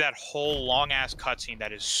 They give you that whole long-ass cutscene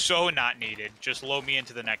that is so not needed. Just load me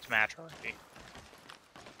into the next match already.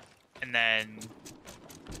 And then...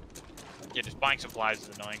 yeah, just buying supplies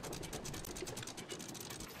is annoying.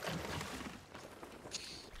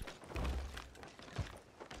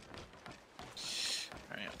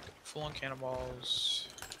 Alright, full on cannonballs.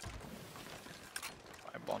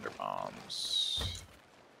 Buy blunder bombs.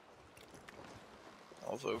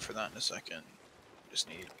 I'll vote for that in a second. Just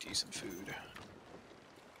need decent food.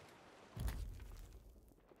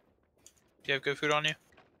 Do you have good food on you?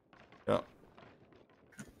 Yeah.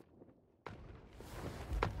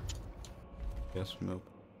 Yes, nope.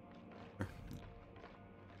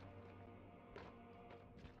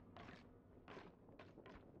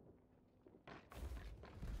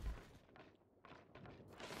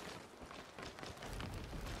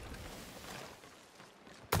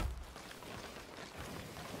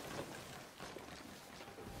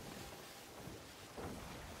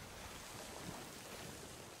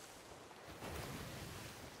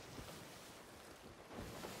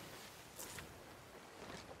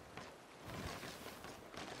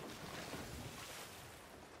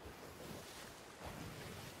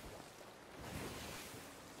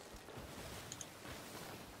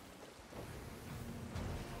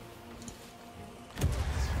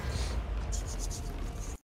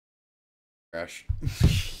 Crash.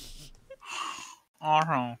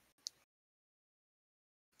 Uh-huh.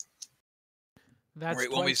 That's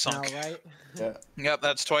Right when we twice now, sunk. right? Yeah. Yep,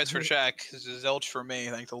 that's twice for Shaq. This is zilch for me,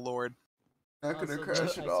 thank the Lord. Not Also, gonna crash I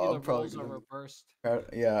at see all. the I'm probably roles are gonna. reversed.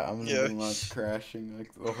 Yeah, I'm gonna Yeah. be much crashing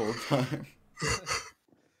like the whole time.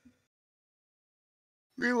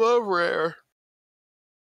 We love Rare.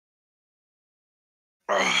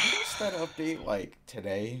 Fix that update like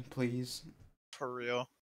today, please. For real.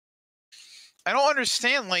 I don't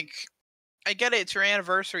understand, like, I get it, it's your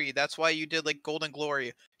anniversary, that's why you did, like, Golden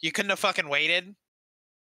Glory. You couldn't have fucking waited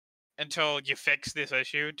until you fixed this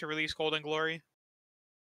issue to release Golden Glory?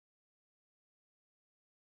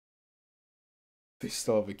 They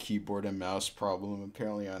still have a keyboard and mouse problem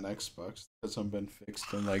apparently on Xbox. That hasn't been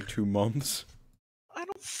fixed in like 2 months. I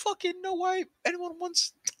don't fucking know why anyone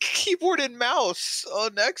wants keyboard and mouse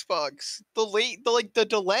on Xbox. The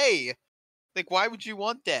delay. Like, why would you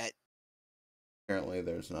want that? Apparently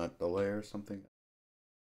there's not delay or something.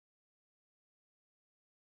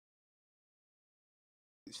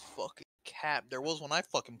 He's fucking cap. There was one I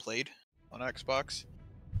fucking played on Xbox.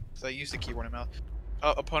 So I used the keyboard and mouse.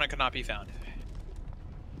 Opponent cannot be found.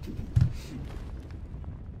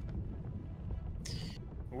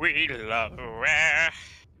 We love the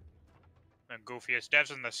goofiest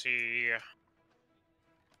devs in the sea.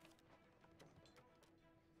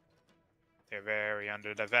 They're very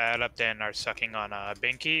underdeveloped and are sucking on a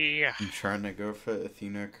binky. I'm trying to go for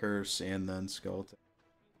Athena Curse and then Skeleton.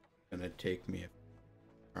 It's gonna take me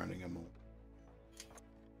running a moment.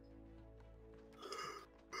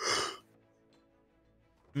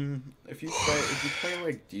 If you play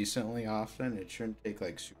like decently often, it shouldn't take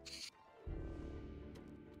like super.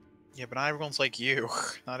 Yeah, but not everyone's like you.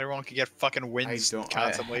 Not everyone can get fucking wins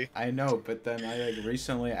constantly. I know, but then I like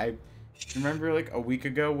recently I remember like a week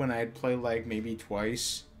ago when I'd play like maybe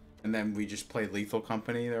twice, and then we just played Lethal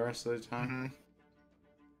Company the rest of the time.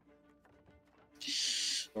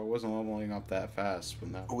 So I wasn't leveling up that fast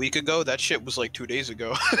when that. A week ago, that shit was like 2 days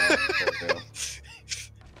ago.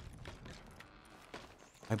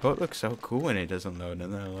 My boat looks so cool when it doesn't load,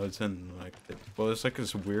 and then it loads in like it's like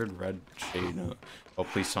this weird red shade. Oh,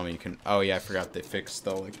 please tell me you can. Oh yeah, I forgot they fixed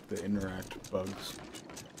the interact bugs.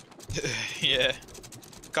 Yeah.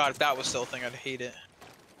 God, if that was still a thing, I'd hate it.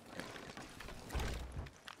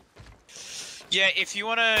 Yeah, if you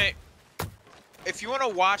wanna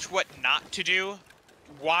watch what not to do,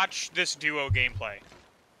 watch this duo gameplay.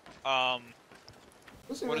 What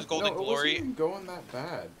is Golden Glory? It wasn't even going that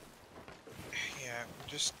bad. Yeah,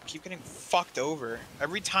 just keep getting fucked over.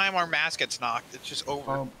 Every time our mask gets knocked, it's just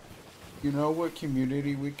over. You know what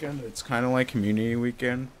community weekend? It's kind of like community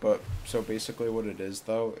weekend, but so basically what it is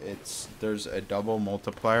though, there's a double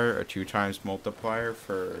multiplier, a 2 times multiplier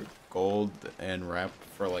for gold and rep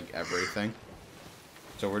for like everything.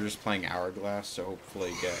 So we're just playing hourglass, so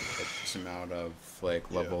hopefully get a decent amount of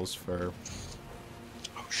like levels for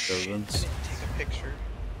servants. I didn't take a picture.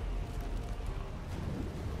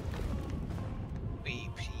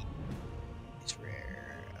 It's rare.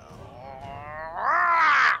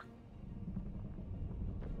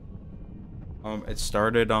 It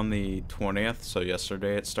started on the 20th, so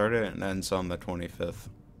yesterday it started, and ends on the 25th.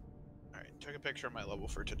 Alright, took a picture of my level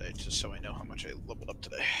for today, just so I know how much I leveled up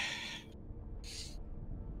today.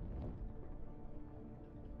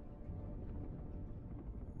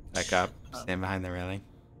 Back up. Stand behind the railing.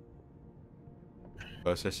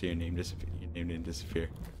 Closer so your name didn't disappear.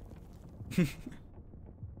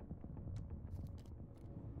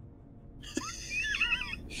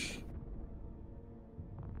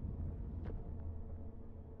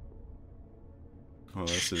 Oh,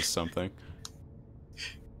 this is something.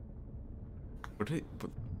 What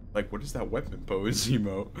is that weapon pose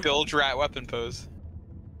emote? Build rat weapon pose.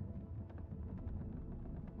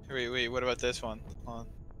 Wait, what about this one? Hold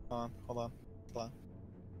on.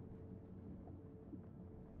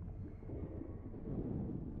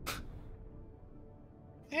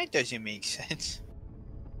 That doesn't make sense.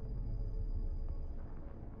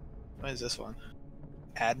 What is this one?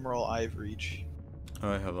 Admiral Ivereach. Oh,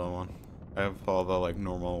 I have that one. I have all the like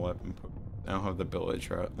normal weapon poses. I don't have the village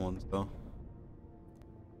rat ones though.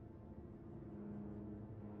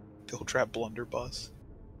 Build trap blunderbuss.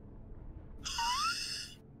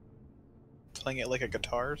 Playing it like a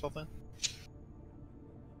guitar or something?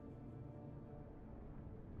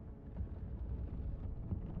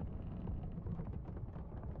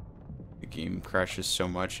 The game crashes so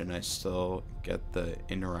much and I still get the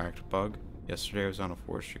interact bug. Yesterday I was on a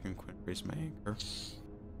forest chicken, couldn't raise my anchor.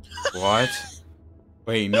 What?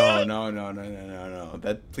 Wait, no.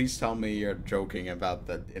 Please tell me you're joking about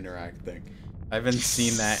the interact thing. I haven't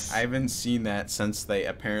seen that since they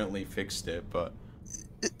apparently fixed it, but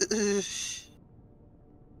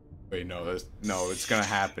wait, no, it's gonna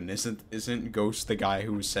happen. Isn't Ghost the guy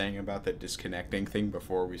who was saying about the disconnecting thing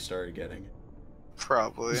before we started getting it?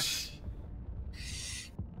 Probably.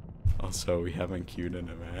 Also, we haven't queued in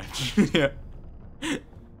a match. Yeah.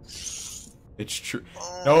 It's true.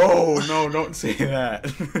 No, don't say that.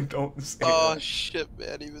 Don't say that. Oh shit,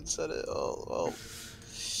 man, even said it. Oh, well.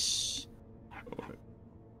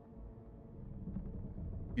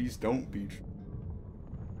 Please don't be.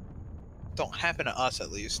 Don't happen to us,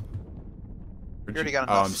 at least. We already got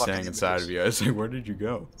enough I'm fucking staying inside images. of you. I was like, where did you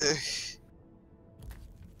go? We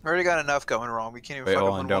already got enough going wrong. We can't even Wait, fucking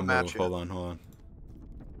hold on, win don't one move. match Hold on.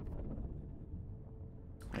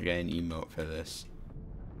 I got an emote for this.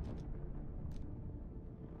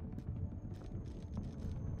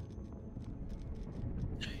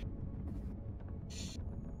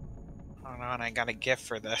 Oh no, and I got a gift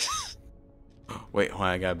for this. Wait, hold on,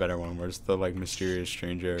 I got a better one. Where's the like mysterious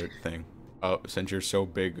stranger thing? Oh, since you're so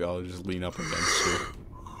big, I'll just lean up against you.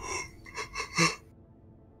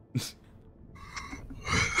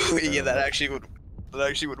 Yeah, that actually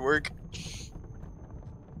would work.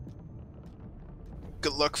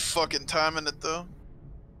 Good luck fucking timing it though.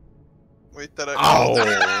 Wait, that I.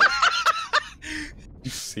 Oh! You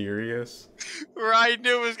serious? I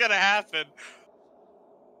knew it was gonna happen.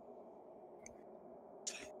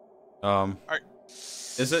 Alright.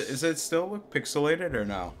 Is it still look pixelated or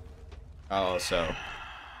no? Oh, so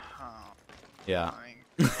Oh yeah.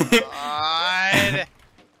 my god.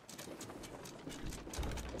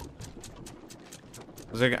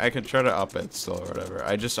 I could try to up it still or whatever.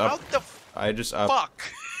 I just How up. the I just up fuck?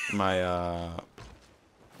 my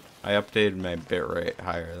I updated my bitrate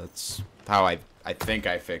higher. That's how I think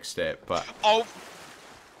I fixed it, but Oh!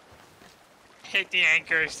 Hit the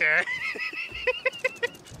anchors there.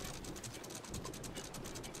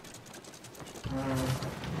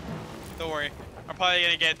 Don't worry. I'm probably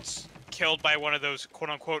gonna get killed by one of those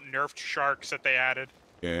quote-unquote nerfed sharks that they added.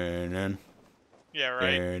 Yeah,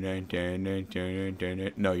 right?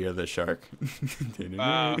 No, you're the shark.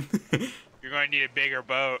 Wow. You're gonna need a bigger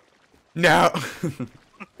boat. No.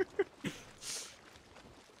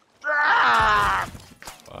 Bye.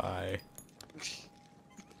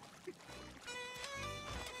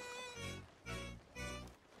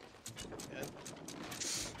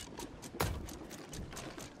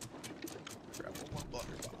 Grab one more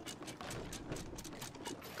blunder bomb.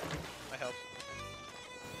 I help.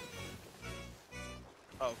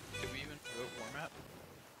 Oh, did we even vote format?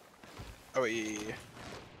 Oh yeah.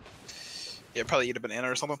 Yeah, probably eat a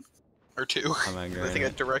banana or something. Or two. I'm angry. I think I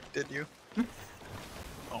directed you.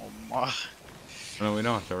 Oh my. No, we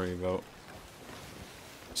don't have to revote.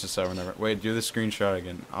 It's just that we're never. Wait, do the screenshot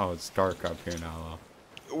again. Oh, it's dark up here now,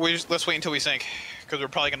 Let's wait until we sync, because we're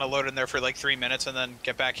probably gonna load in there for like 3 minutes and then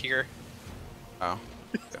get back here. though.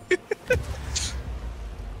 Oh.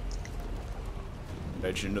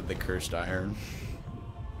 Legend of the Cursed Iron.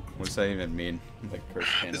 What's that even mean? The cursed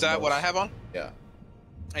Is that what I have on? Yeah.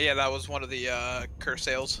 Yeah, that was one of the curse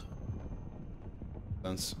sales.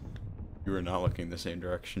 Since you were not looking the same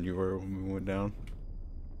direction you were when we went down.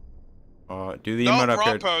 Do the No, emote up wrong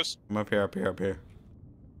here. post. Come up here, up here, up here.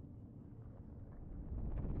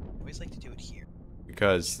 I always like to do it here.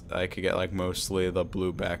 Because I could get like mostly the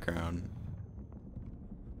blue background.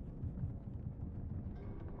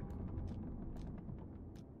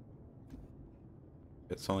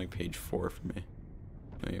 It's only page 4 for me.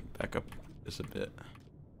 Let me back up just a bit.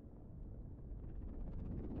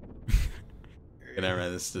 Never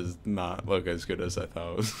mind, this does not look as good as I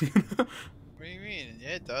thought it was. What do you mean?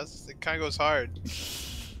 Yeah, it does. It kind of goes hard.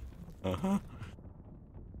 Uh-huh.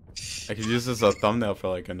 I could use this as a thumbnail for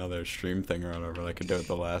like another stream thing or whatever, like I did with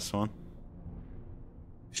the last one.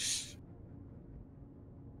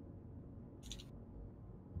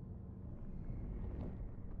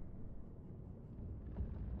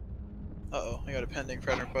 Uh-oh, I got a pending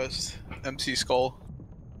friend request. MC Skull.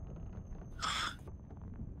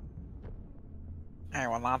 I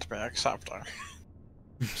will not be accepting.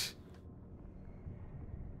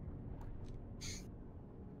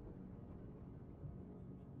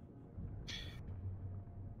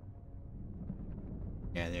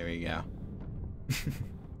 Yeah, there we go.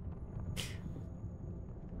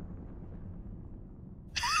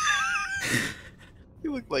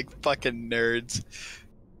 You look like fucking nerds.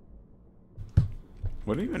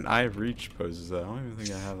 What even I have reach poses that? I don't even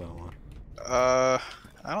think I have that one.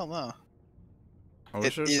 I don't know. I It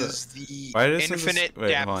wish there was is the Why doesn't infinite this...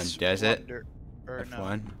 Wait, hold on. depths Does it? wonder. Or no.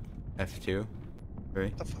 F1, F2, 3.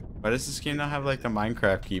 What the fuck? Why does this game not have like the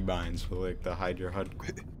Minecraft keybinds with like the hide your HUD?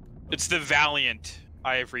 It's the Valiant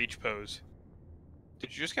I have reach pose.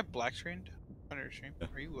 Did you just get black screened on your stream? Yeah.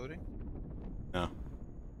 Are you loading? No.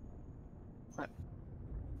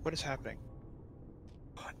 What is happening?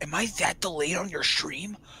 Am I that delayed on your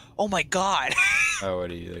stream? Oh my god. Oh,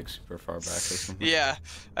 what are you like super far back or something? Yeah,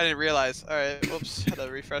 I didn't realize. Alright, whoops, had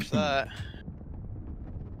to refresh that.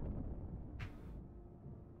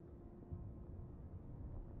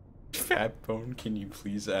 Fat Bone, can you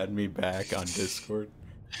please add me back on Discord?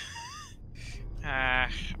 No.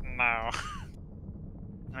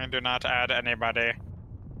 I do not add anybody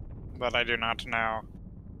that I do not know.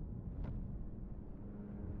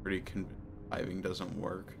 Pretty conviving doesn't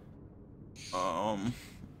work.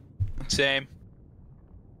 Same.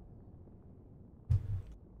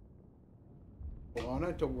 I want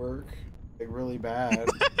it to work like really bad.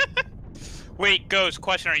 Wait, Ghost,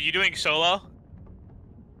 question, are you doing solo?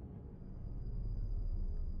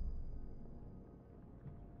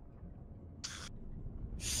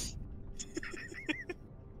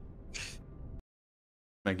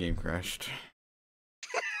 My game crashed.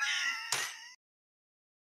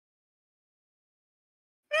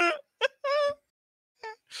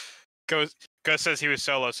 Ghost says he was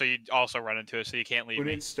solo, so you also run into it, so you can't leave me.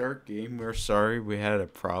 Wouldn't start game. We're sorry we had a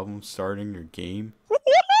problem starting your game.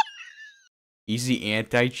 Easy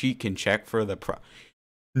anti-cheat can check for the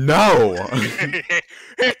No!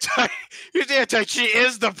 His anti-cheat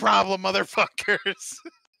is the problem, motherfuckers.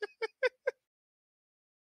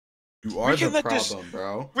 You are can the let this- problem,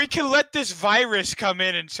 bro. We can let this virus come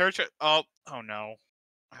in and search it. Oh no.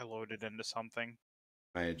 I loaded into something.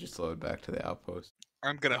 I just load back to the outpost.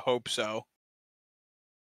 I'm gonna hope so.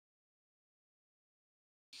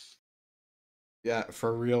 Yeah,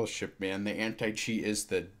 for real, ship man. The anti-cheat is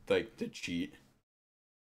the cheat.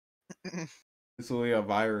 It's only a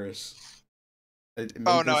virus.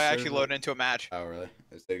 Oh no, I actually loaded into a match. Oh really?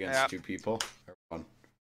 Is it against 2 people or 1?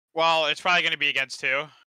 Well, it's probably going to be against 2.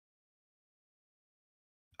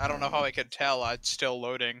 I don't know how I could tell. It's still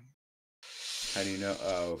loading. How do you know?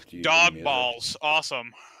 Oh, do you Dog music? balls,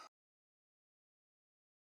 awesome.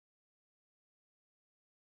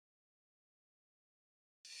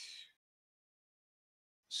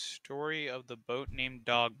 Story of the boat named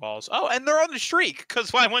Dog Balls. Oh, and they're on the streak,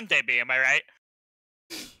 because why wouldn't they be, am I right?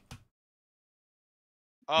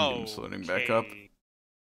 Oh, Game's loading back up.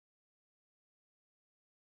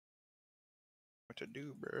 What to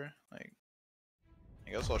do, bro? Like,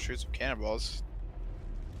 I guess I'll shoot some cannonballs.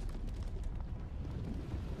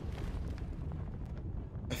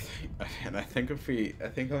 I think if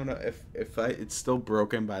it's still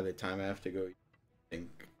broken by the time I have to go, I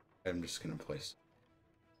think I'm just gonna place.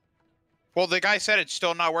 Well, the guy said it's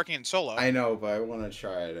still not working in solo. I know, but I want to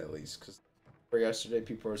try it at least because for yesterday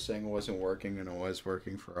people were saying it wasn't working and it was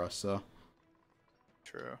working for us. So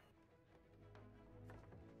True.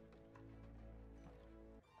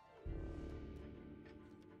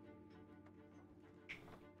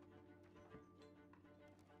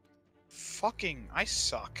 Fucking, I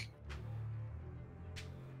suck.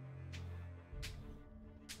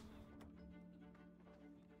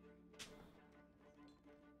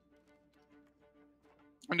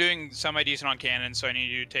 I'm doing semi-decent on cannon, so I need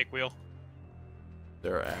you to take wheel.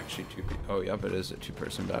 there are actually 2 people. Oh, yep, it is a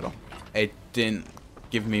 2-person battle. It didn't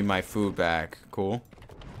give me my food back. Cool.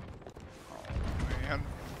 Oh, man.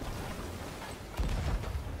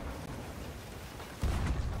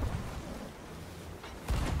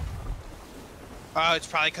 Oh, it's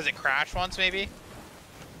probably because it crashed once, maybe?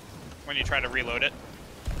 When you try to reload it.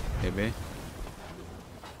 Maybe.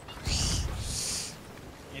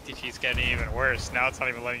 Anti-cheat's getting even worse. Now it's not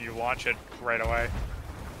even letting you launch it right away.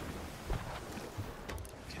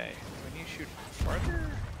 Okay, do I need to shoot farther?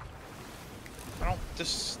 I don't.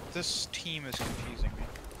 This team is confusing me.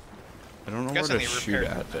 I don't know where to shoot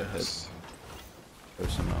at to hit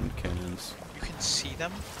person on cannons. You can see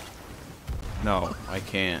them? No, I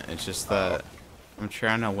can't. It's just that I'm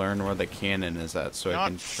trying to learn where the cannon is at so I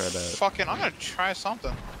can try to. Fucking, I'm gonna try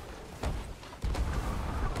something.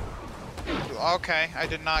 Okay, I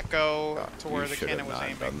did not go to where the cannon was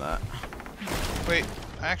aiming. Done that. Wait,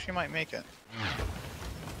 I actually might make it.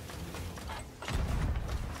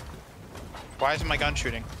 Why isn't my gun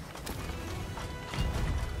shooting?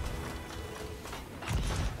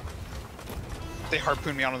 They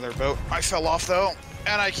harpooned me onto their boat. I fell off though,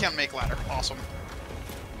 and I can't make ladder. Awesome.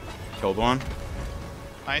 Killed one.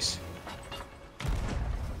 Nice.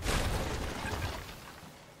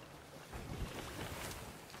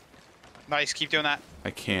 Nice, keep doing that.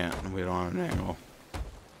 I can't. We don't have an angle.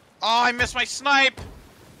 Oh, I missed my snipe!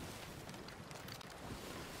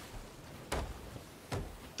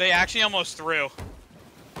 They actually almost threw.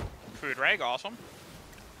 Food rag, awesome.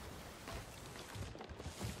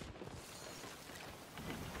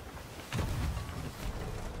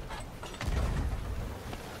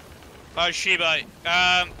 Shiba,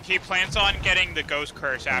 he plans on getting the ghost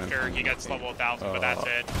curse after he gets level 1000, but that's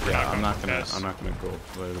it. We're Yeah, I'm not going gonna. ghosts. I'm not gonna go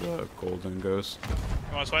for the golden ghost.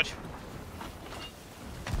 You want to switch?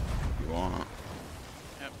 If you want.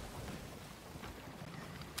 Yep.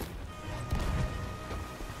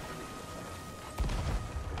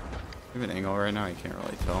 You have an angle right now. I can't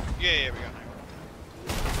really tell. Yeah, we got an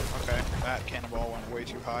angle. Okay, that cannonball went way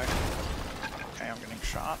too high. Okay, I'm getting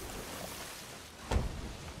shot.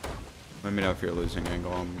 Let me know if you're losing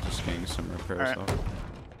angle. I'm just getting some repairs Alright. off.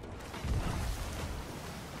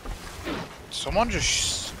 Someone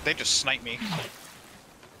they just sniped me.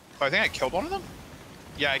 Oh, I think I killed one of them?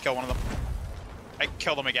 Yeah, I killed one of them. I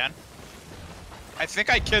killed him again. I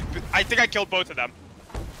think I killed both of them.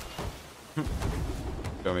 Do you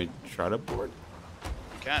want me to try to board?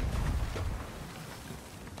 Again.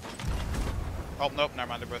 Oh, nope, never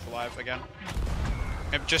mind, they're both alive again.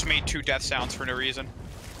 It just made 2 death sounds for no reason.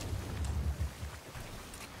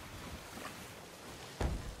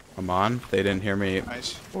 I'm on. They didn't hear me.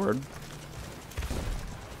 Nice. Board.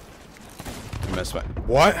 I missed my.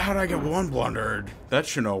 What? How did I get one blundered? That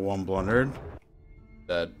should know one blundered.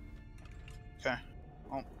 Dead. Okay.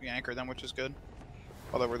 Well, we anchor them, which is good.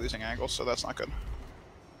 Although we're losing angles, so that's not good.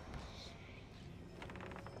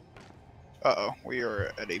 Uh-oh, we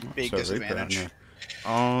are at a big disadvantage.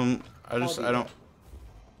 I don't.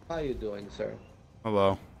 How are you doing, sir?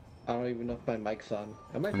 Hello. I don't even know if my mic's on.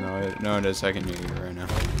 Am I? No, it is. I can hear you right now.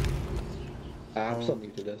 I'm so new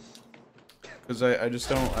to this. Cause I just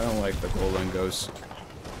don't. I don't like the golden ghost.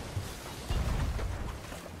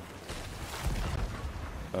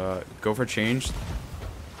 Go for change.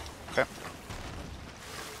 Okay.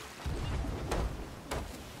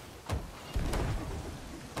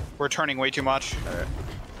 We're turning way too much. Alright.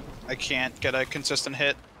 I can't get a consistent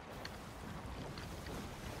hit.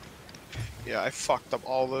 Yeah, I fucked up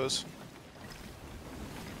all those.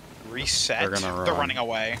 Reset. They're gonna run. They're running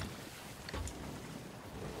away.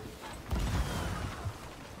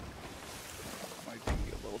 Might be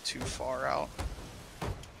a little too far out.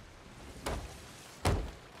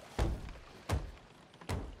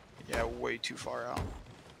 Yeah, way too far out.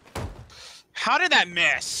 How did that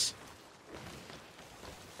miss?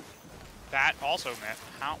 That also missed.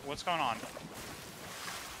 How? What's going on?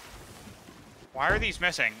 Why are these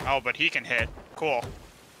missing? Oh, but he can hit. Cool.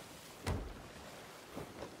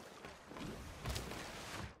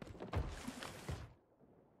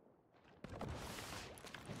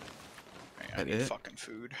 I need fucking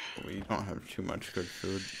food. We don't have too much good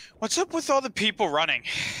food. What's up with all the people running?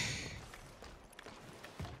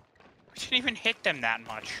 We didn't even hit them that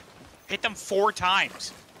much. Hit them 4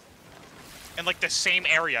 times. In like the same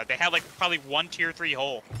area. They had like probably 1 tier 3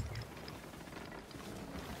 hole.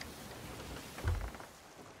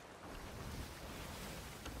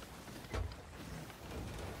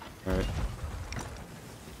 Alright.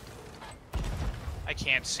 I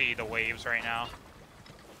can't see the waves right now.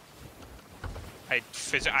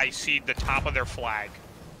 I see the top of their flag.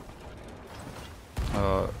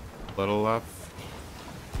 Little left.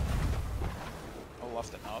 Oh,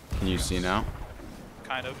 left and up. Can you see now?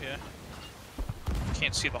 Kind of, yeah.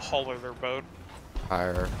 Can't see the hull of their boat.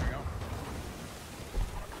 Higher. There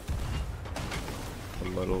we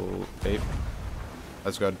go. A little tape.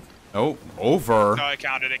 That's good. Oh, over. No, it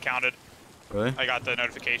counted, it counted. Really? I got the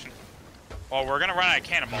notification. Well, we're gonna run out of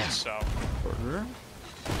cannonballs, so. Order?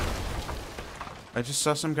 I just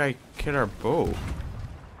saw some guy hit our boat.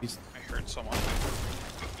 He's. I heard someone.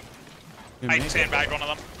 He I made it. sandbagged one of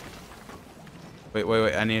them.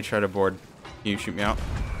 Wait. I need to try to board. Can you shoot me out?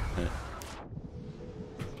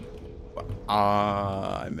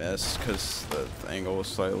 I missed because the angle was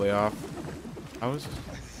slightly off. I was.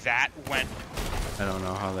 That went. I don't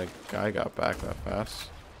know how that guy got back that fast.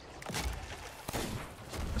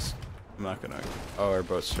 I'm not gonna. Oh, our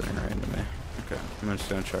boat's turning right into me. Okay, I'm just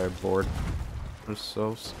gonna try to board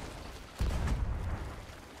ourselves.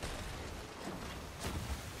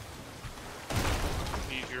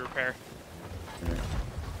 Need your repair. Right.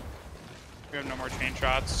 We have no more chain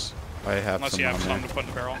shots. I have Unless some you have on some there. to put in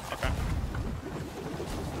the barrel. Okay.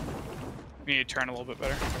 We need to turn a little bit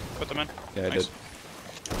better. Put them in. Yeah, I Nice. did.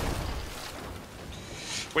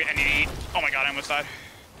 Wait, I need to eat. Oh my god, I almost died.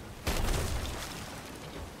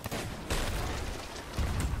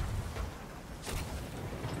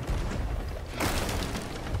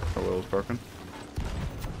 Our wheel's broken.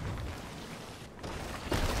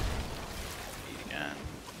 Eat again.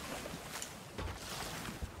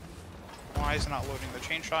 Why is it not loading the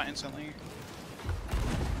chain shot instantly?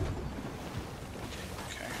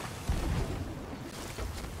 Okay.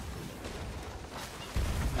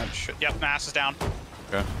 That should. Yep, mass is down.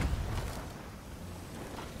 Okay.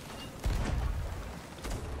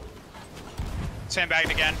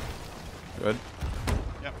 Sandbagged again. Good.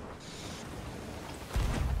 Yep.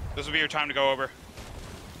 This will be your time to go over.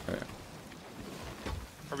 Alright.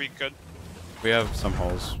 Are we good? We have some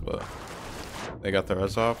holes, but they got the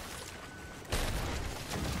res off.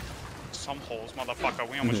 Some holes, motherfucker.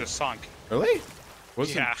 We almost just sunk. Really?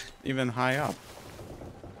 Wasn't Yeah. even high up.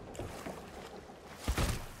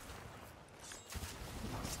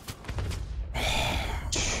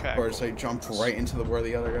 Of course, I jumped right into where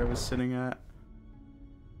the other guy was sitting at.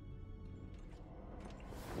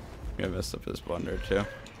 I messed up his blunder too.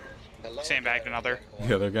 Sandbagged another.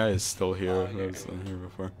 The other guy is still here. He was here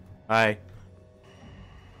before. Hi.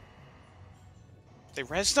 They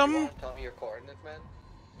rezzed them? Tell me your coordinates, man.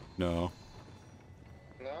 No.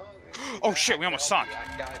 No. Oh shit, we almost sunk.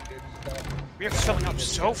 I got good stuff. We are filling up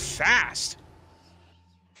so fast.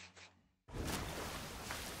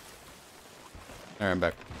 Alright, I'm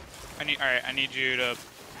back. Alright, I need you to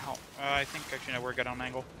hell? I think actually no, we're good on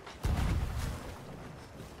angle.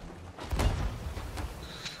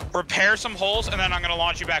 Repair some holes, and then I'm gonna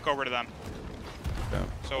launch you back over to them. Yeah.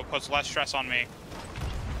 So it puts less stress on me.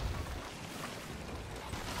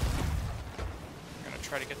 I'm gonna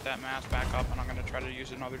try to get that mass back up, and I'm gonna try to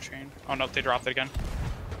use another chain. Oh no, they dropped it again.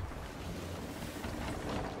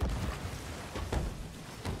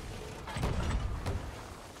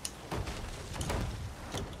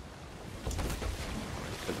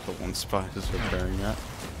 The one spot is repairing that.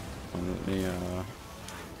 Let me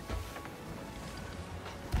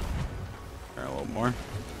repair a little more. Okay.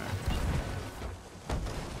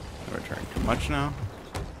 We're trying too much now.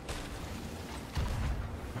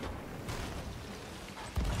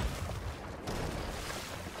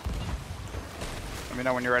 Let me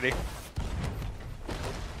know when you're ready.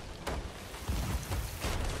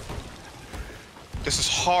 This is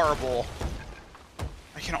horrible.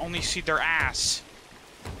 I can only see their ass.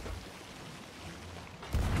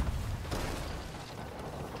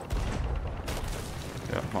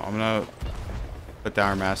 Yeah, well, I'm gonna put down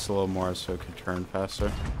our mass a little more so it can turn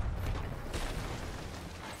faster.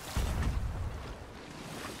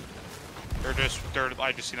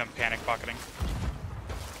 I just see them panic bucketing.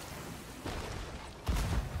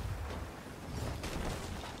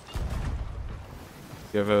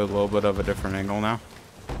 You have a little bit of a different angle now.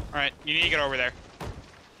 Alright, you need to get over there.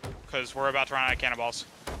 Because we're about to run out of cannonballs.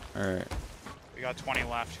 Alright. We got 20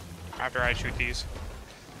 left after I shoot these.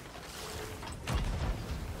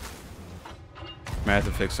 Might have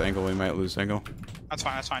to fix angle, we might lose angle. That's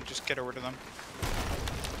fine, just get over to them.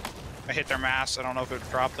 I hit their mass, I don't know if it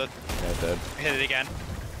dropped it. Yeah, it did. I hit it again.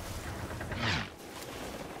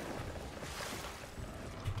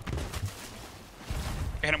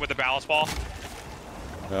 I hit him with the ballast ball.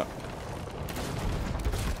 Yeah.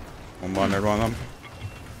 1-blundered one of them.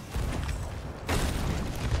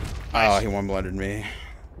 Nice. Oh, he 1-blundered me.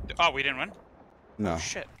 Oh, we didn't win? No. Oh,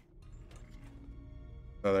 shit.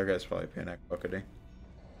 The other guy's probably panic bucketing.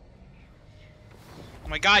 Oh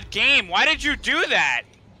my god, game, why did you do that?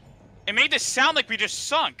 It made this sound like we just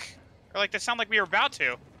sunk. Or like this sound like we were about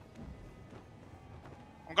to.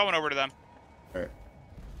 I'm going over to them. Alright.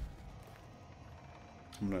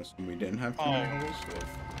 I'm gonna assume we didn't have too Oh. many holes. So.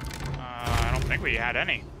 I don't think we had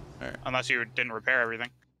any. Alright. Unless you didn't repair everything.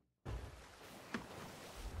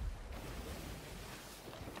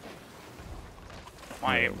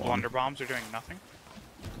 My Another one. blunder bombs are doing nothing.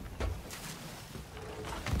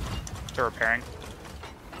 They're repairing.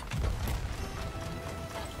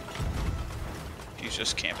 He's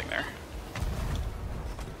just camping there.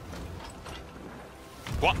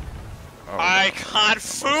 What? Oh, I no. got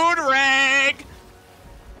food rag!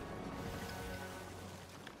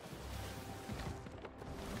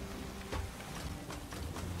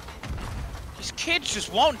 These kids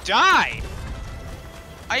just won't die.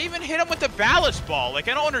 I even hit him with the ballast ball. Like,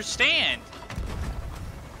 I don't understand.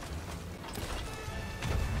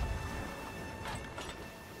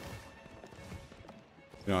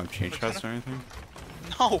 You don't have chain shots or anything?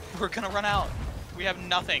 No, we're gonna run out. We have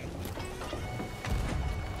nothing.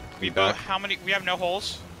 We Be both, back. how many, we have no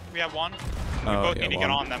holes. We have one. We Oh, both yeah, need to get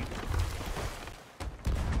one. on them.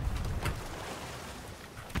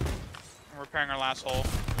 I'm repairing our last hole.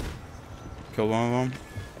 Killed one of them.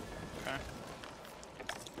 Okay.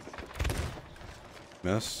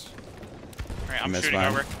 Miss. Alright, I'm Missed shooting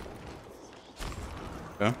mine. over.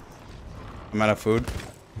 Okay. I'm out of food.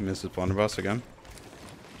 Misses blunderbuss again.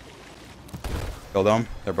 Killed them.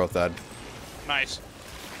 They're both dead. Nice.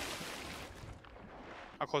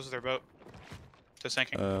 How close is their boat to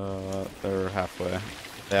sinking? They're halfway.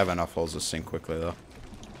 They have enough holes to sink quickly though.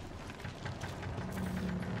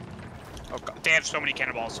 Oh god, they have so many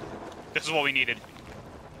cannonballs. This is what we needed.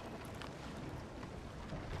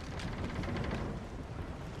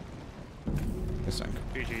 They sink.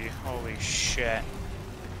 GG, holy shit.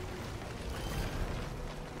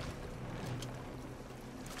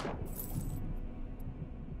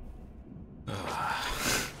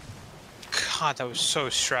 God, that was so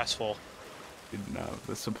stressful. Didn't have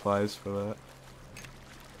the supplies for that.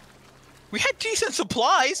 We had decent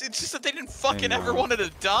supplies, it's just that they didn't fucking ever know. wanted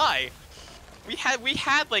to die. We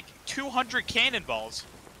had like 200 cannonballs.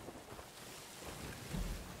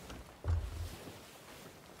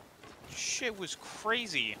 Shit was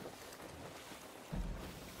crazy.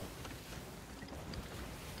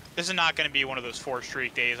 This is not gonna be one of those 4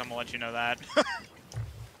 streak days, I'm gonna let you know that.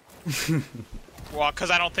 Well,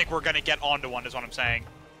 because I don't think we're gonna get onto one, is what I'm saying.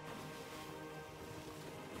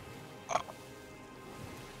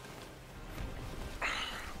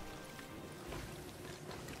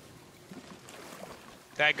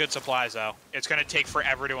 They had good supplies, though. It's gonna take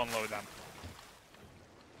forever to unload them.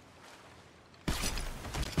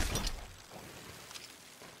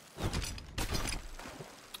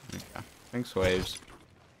 Okay. Thanks, waves.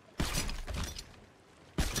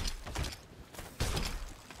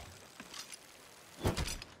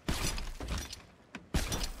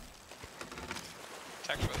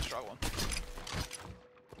 Tech's really struggling.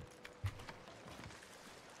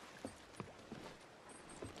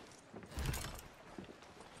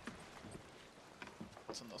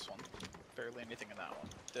 What's in this one? Barely anything in that one.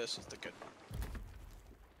 This is the good one.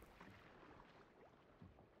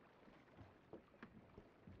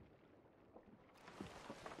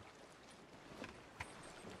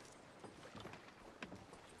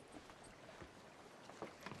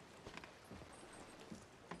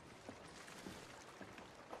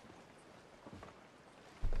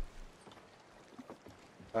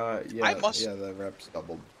 Yeah, I must- yeah, the reps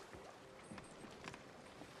doubled.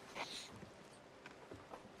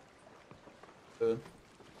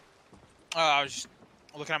 I was just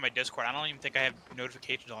looking at my Discord. I don't even think I have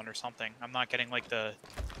notifications on or something. I'm not getting like the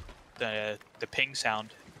ping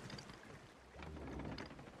sound.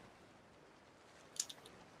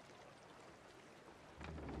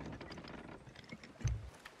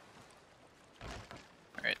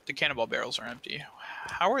 Alright, the cannonball barrels are empty.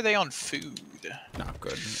 How are they on food? Not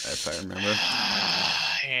good, if I remember.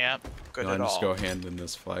 Yeah, good No, at just all. go hand in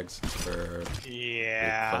this flag since we're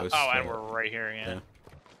Yeah. close Oh, and to- we're right here, yeah.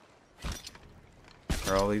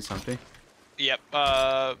 Are all these empty? Yep,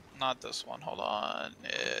 not this one. Hold on.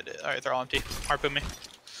 Alright, they're all empty. Harpoon me.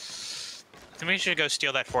 I think we should go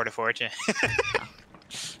steal that Fort of Fortune.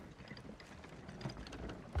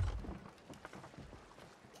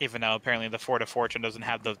 Even though apparently the Fort of Fortune doesn't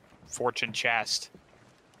have the fortune chest.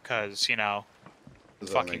 Because, you know, Does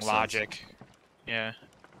that fucking make sense? logic. Yeah.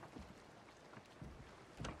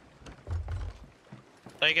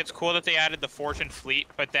 Like, it's cool that they added the Fortune fleet,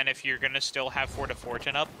 but then if you're gonna still have Fort of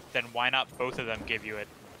Fortune up, then why not both of them give you it?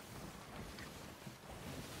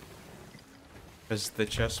 Because the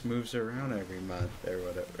chest moves around every month or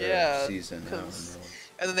whatever. Yeah, Or season. I don't 'cause- know.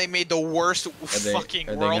 And then they made the worst fucking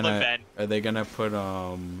world gonna, event. Are they gonna put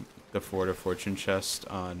the Fort of Fortune chest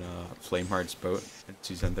on Flameheart's boat in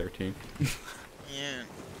season 13? Yeah.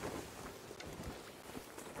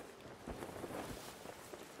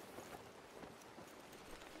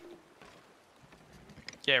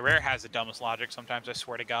 Yeah, Rare has the dumbest logic sometimes, I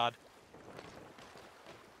swear to God.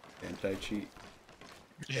 Anti-cheat.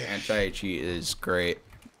 Anti-cheat is great.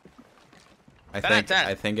 I 10 out of think 10.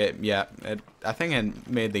 I think it yeah, I think it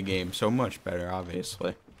made the game so much better,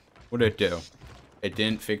 obviously. What'd it do? It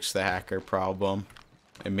didn't fix the hacker problem.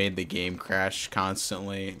 It made the game crash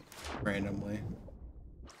constantly, randomly.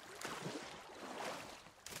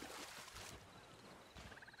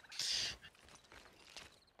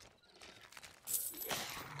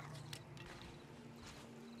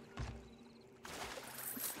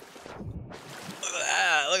 Look at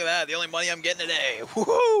that! Look at that! The only money I'm getting today.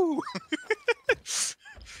 Woohoo!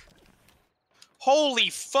 Holy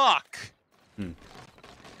fuck! Hmm.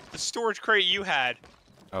 The storage crate you had,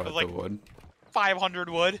 Oh, But, like- the wood. 500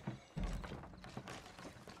 wood.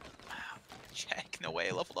 Check. No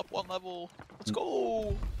way. Leveled up one level. Let's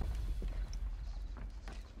go.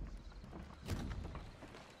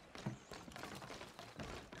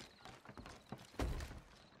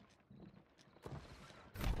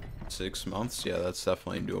 Six months? Yeah, that's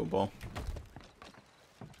definitely doable.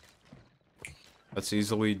 That's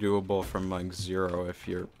easily doable from like 0 if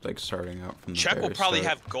you're like starting out from the Check will very probably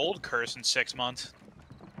start. have gold curse in 6 months.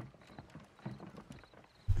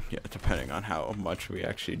 Yeah, depending on how much we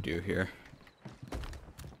actually do here.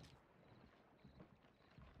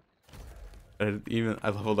 I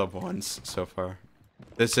leveled up once so far.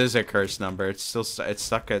 This is a curse number. It's still it's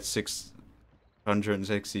stuck at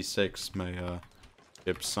 666. My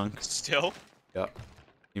ship sunk. Still? Yep.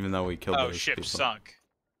 Even though we killed Oh, those ship people. sunk.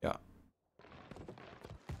 Yeah.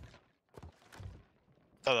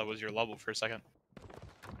 Thought that was your level for a second.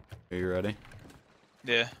 Are you ready?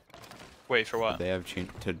 Yeah. Wait, for what? Did they have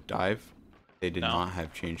to dive? They did No. not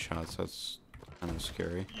have chain shots. That's kind of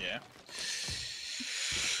scary. Yeah.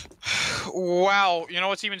 Wow, you know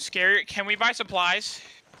what's even scarier? Can we buy supplies?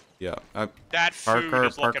 Yeah. That food Park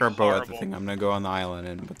is looking our boat at the horrible. thing. I'm gonna go on the island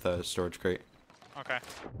and with the storage crate. Okay.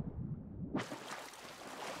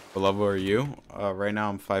 What level are you? Right now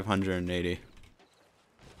I'm 580.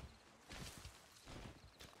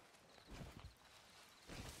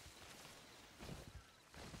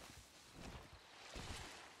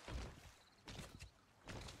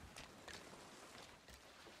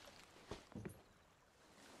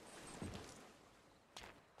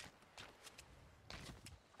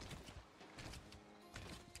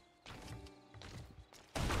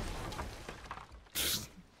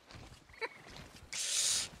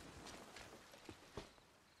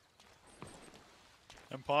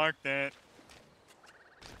 I'm parked it.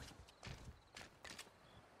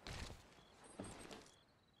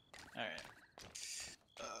 Alright.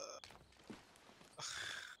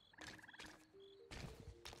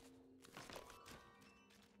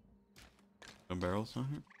 No barrels on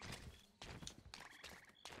here?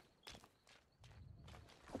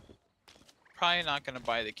 Probably not gonna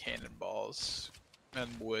buy the cannonballs and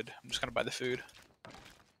wood. I'm just gonna buy the food.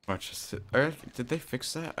 Watch this. Did they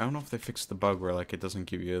fix that? I don't know if they fixed the bug where like it doesn't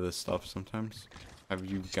give you this stuff sometimes. Have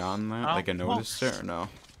you gotten that? Oh, Like I well. noticed it or no?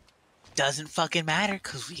 Doesn't fucking matter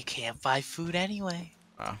because we can't buy food anyway.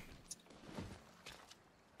 Wow.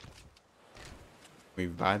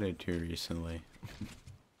 We've bought it too recently.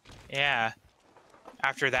 Yeah.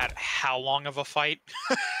 After that, how long of a fight?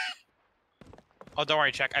 Oh, don't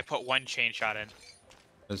worry, check. I put one chain shot in.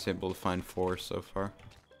 I was able to find 4 so far.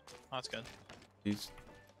 Oh, that's good. These,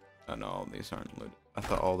 oh no, these aren't loaded. I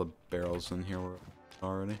thought all the barrels in here were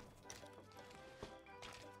already.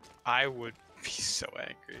 I would be so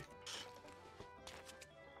angry.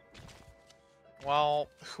 Well,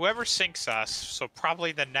 whoever sinks us, so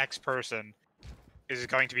probably the next person, is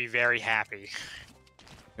going to be very happy.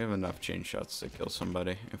 We have enough chain shots to kill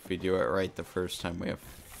somebody. If we do it right the first time, we have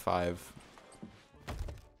 5.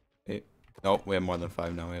 8. Nope, we have more than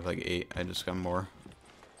 5 now. We have like 8. I just got more.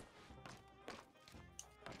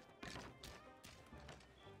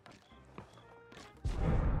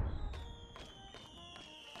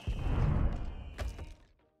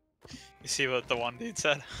 You see what the one dude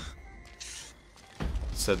said?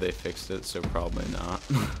 Said they fixed it, so probably not.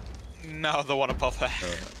 No, the one above that.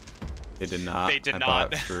 They did not. They did I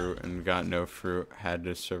not. bought fruit and got no fruit. Had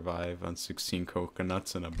to survive on 16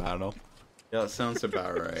 coconuts in a battle. Yeah, that sounds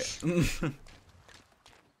about right.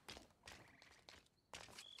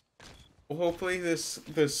 Well, hopefully this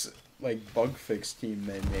like bug fix team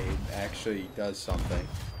they made actually does something.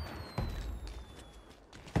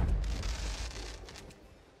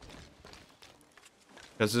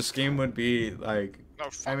 Because this game would be like,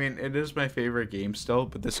 I mean, it is my favorite game still,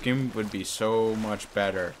 but this game would be so much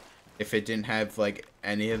better if it didn't have like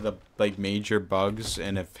any of the like major bugs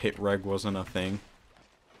and if hit reg wasn't a thing.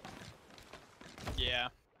 Yeah.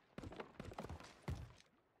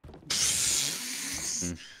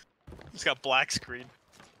 It's got black screen.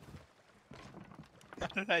 How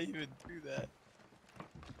did I even do that?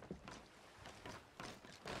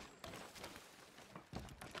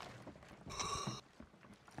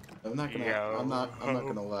 I'm not gonna. Yo. I'm not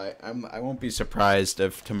gonna lie. I won't be surprised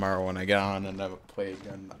if tomorrow when I get on and never play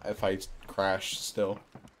again, if I crash still,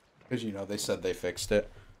 because you know they said they fixed it.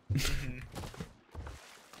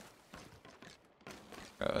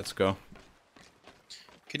 Alright, let's go.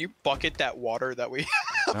 Can you bucket that water that we...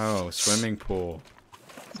 Oh, swimming pool.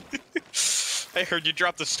 I heard you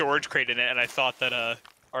dropped the storage crate in it, and I thought that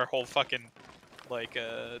our whole fucking like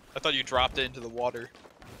I thought you dropped it into the water.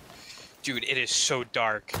 dude, it is so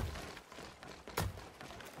dark.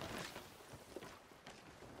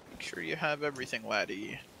 Make sure you have everything,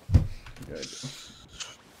 laddie. Good.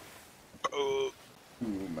 Oh,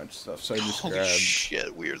 Ooh, much stuff. So I just holy grabbed.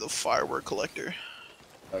 shit, we are the firework collector.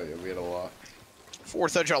 Oh yeah, we had a lot.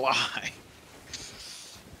 4th of July.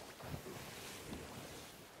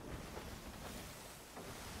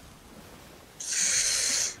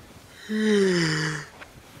 Oh,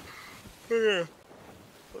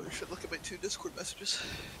 I should look at my 2 Discord messages.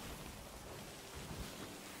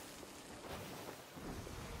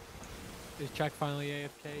 Is Chuck finally AFK?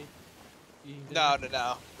 Eating No, dinner? no,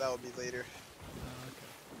 no. That will be later. Oh,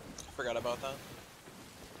 okay. I forgot about that.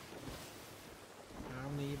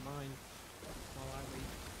 I'll need mine while I wait.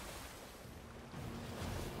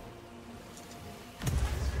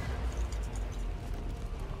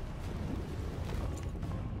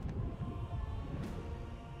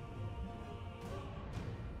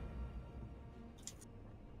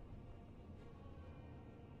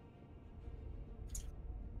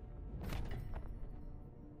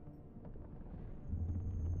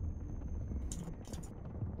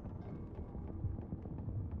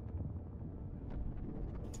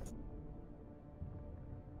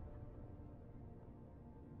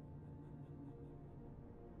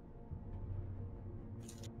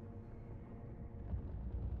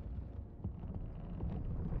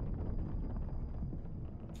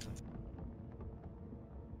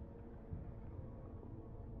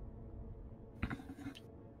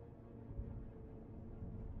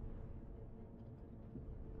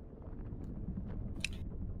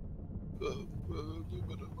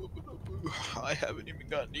 I haven't even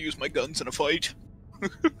gotten to use my guns in a fight.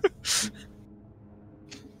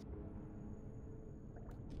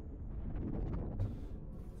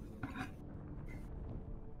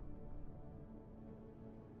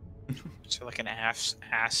 Is there like an ass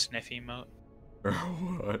sniff emote? Or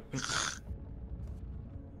what?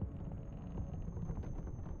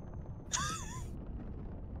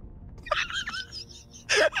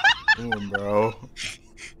 Ooh, bro.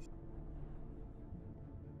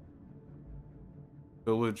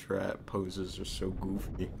 Village rat poses are so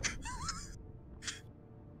goofy.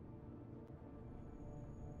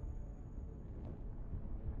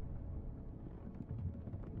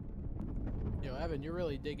 Yo, Evan, you're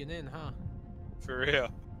really digging in, huh? For real.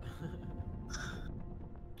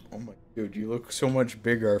 Oh my dude, you look so much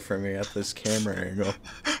bigger for me at this camera angle.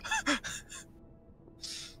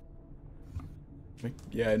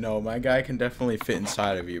 Yeah, no, my guy can definitely fit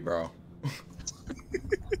inside of you, bro.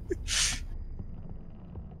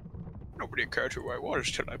 Nobody cared who I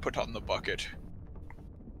was till I put on the bucket.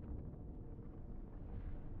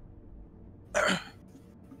 I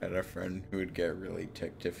had a friend who would get really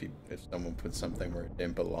ticked if someone put something where it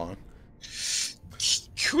didn't belong.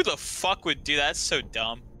 Who the fuck would do that? That's so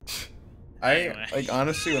dumb. Anyway. Like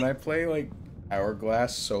honestly, when I play like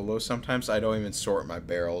hourglass solo, sometimes I don't even sort my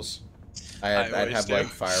barrels. I'd always have do. like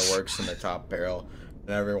fireworks in the top barrel, and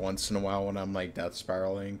every once in a while when I'm like death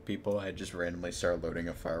spiraling people, I just randomly start loading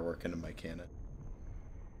a firework into my cannon.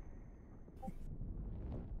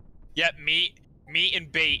 Yep, meat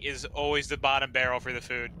and bait is always the bottom barrel for the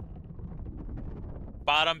food.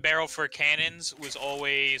 Bottom barrel for cannons was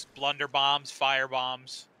always blunder bombs, fire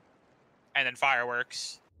bombs, and then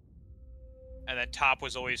fireworks. And then top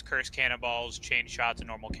was always cursed cannonballs, chain shots, and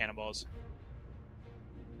normal cannonballs.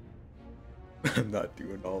 I'm not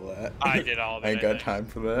doing all that. I did all of it. I ain't got time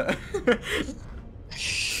for that.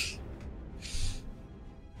 Please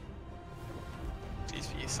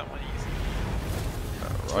be someone easy.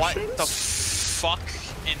 Russians? What the fuck?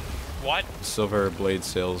 In what? Silver Blade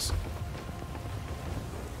Sales.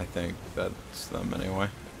 I think that's them anyway.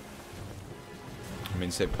 It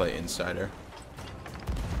means they play Insider.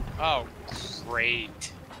 Oh,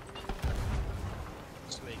 great.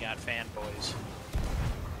 So we got fanboys.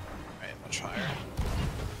 Right, much higher.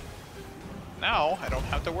 Now, I don't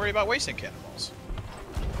have to worry about wasting cannonballs.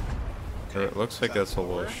 Okay, it looks like that's a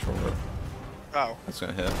little short. Oh, That's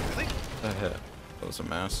gonna hit. really? That hit. That was a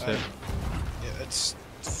mass hit. Yeah, it's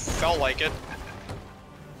felt like it.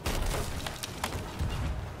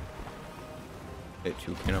 Hit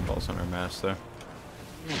 2 cannonballs on our mass there.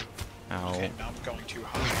 Ow. Okay, now I'm going too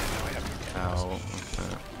high. Now I have no cannonballs.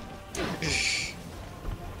 Ow. Okay.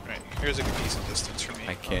 Right, here's a decent distance for me.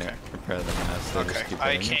 I can't Okay. prepare the mass. They just Okay, keep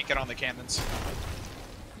I hitting me. can't get on the cannons.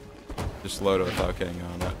 Just load it without getting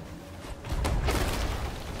on it.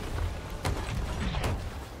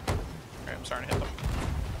 Alright, I'm starting to hit them.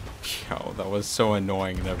 Yo, that was so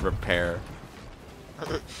annoying to repair.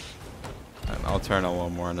 And I'll turn a little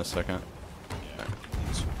more in a second. Yeah.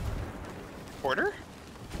 Porter?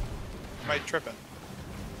 Am I tripping?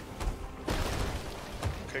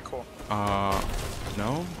 Okay, cool.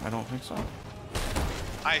 No, I don't think so.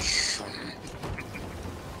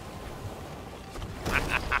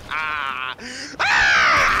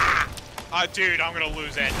 Dude, I'm gonna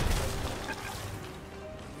lose it.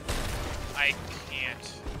 I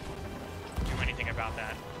can't do anything about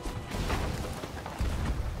that.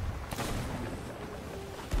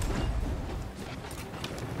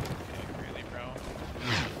 Okay, really, bro?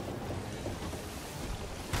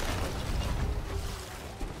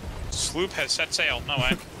 Sloop has set sail. No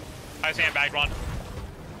way. I sandbagged one.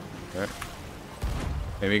 Okay.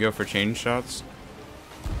 Maybe go for chain shots.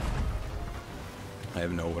 I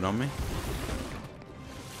have no wood on me.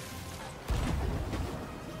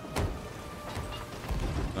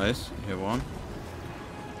 Nice, hit one.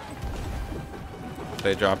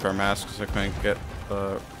 They dropped our masks, so I couldn't get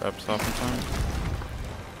the reps off in time.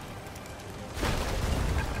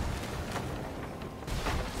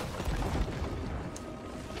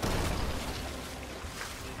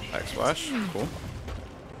 Backsplash, cool.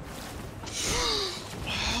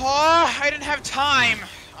 Oh, I didn't have time.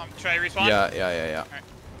 Should I respawn? Yeah.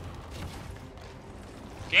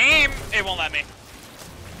 Game! It won't let me.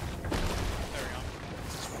 There we go.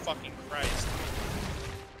 Jesus fucking Christ.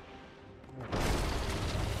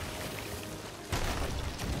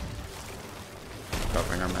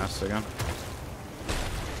 Dropping our masks again.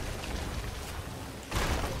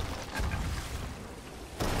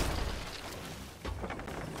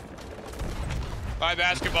 Bye,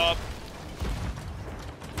 basketball.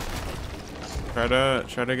 Try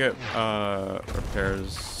to get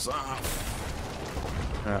repairs.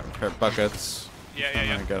 Repair buckets. Yeah. I'm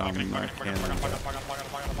gonna get on my Plug cannon.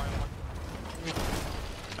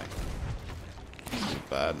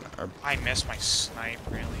 Bad. I missed my snipe,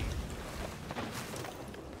 really.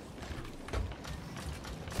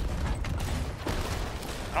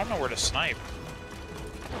 don't know where to snipe.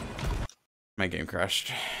 My game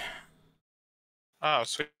crashed. Oh,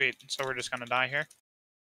 sweet. So we're just gonna die here?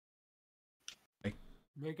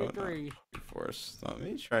 Make Oh, it no. 3. Force. Let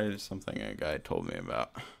me try something a guy told me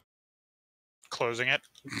about. Closing it?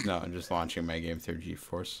 No, I'm just launching my game through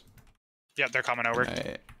GeForce. Yep, they're coming over.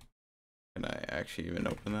 Can I actually even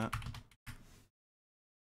open that?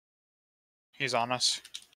 He's on us.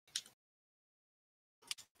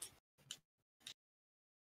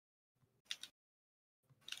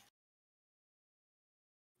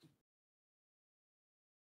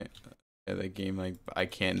 Yeah, the game, like, I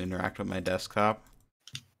can't interact with my desktop.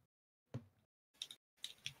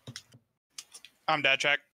 I'm dead,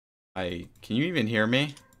 check. Can you even hear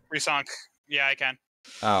me? Resunk. Yeah, I can.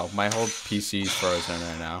 Oh, my whole PC's frozen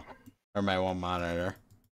right now. Or my one monitor.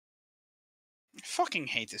 I fucking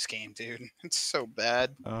hate this game, dude. It's so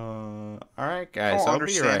bad. Alright I guys, don't I'll be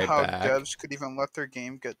understand right how back. devs could even let their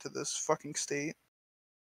game get to this fucking state.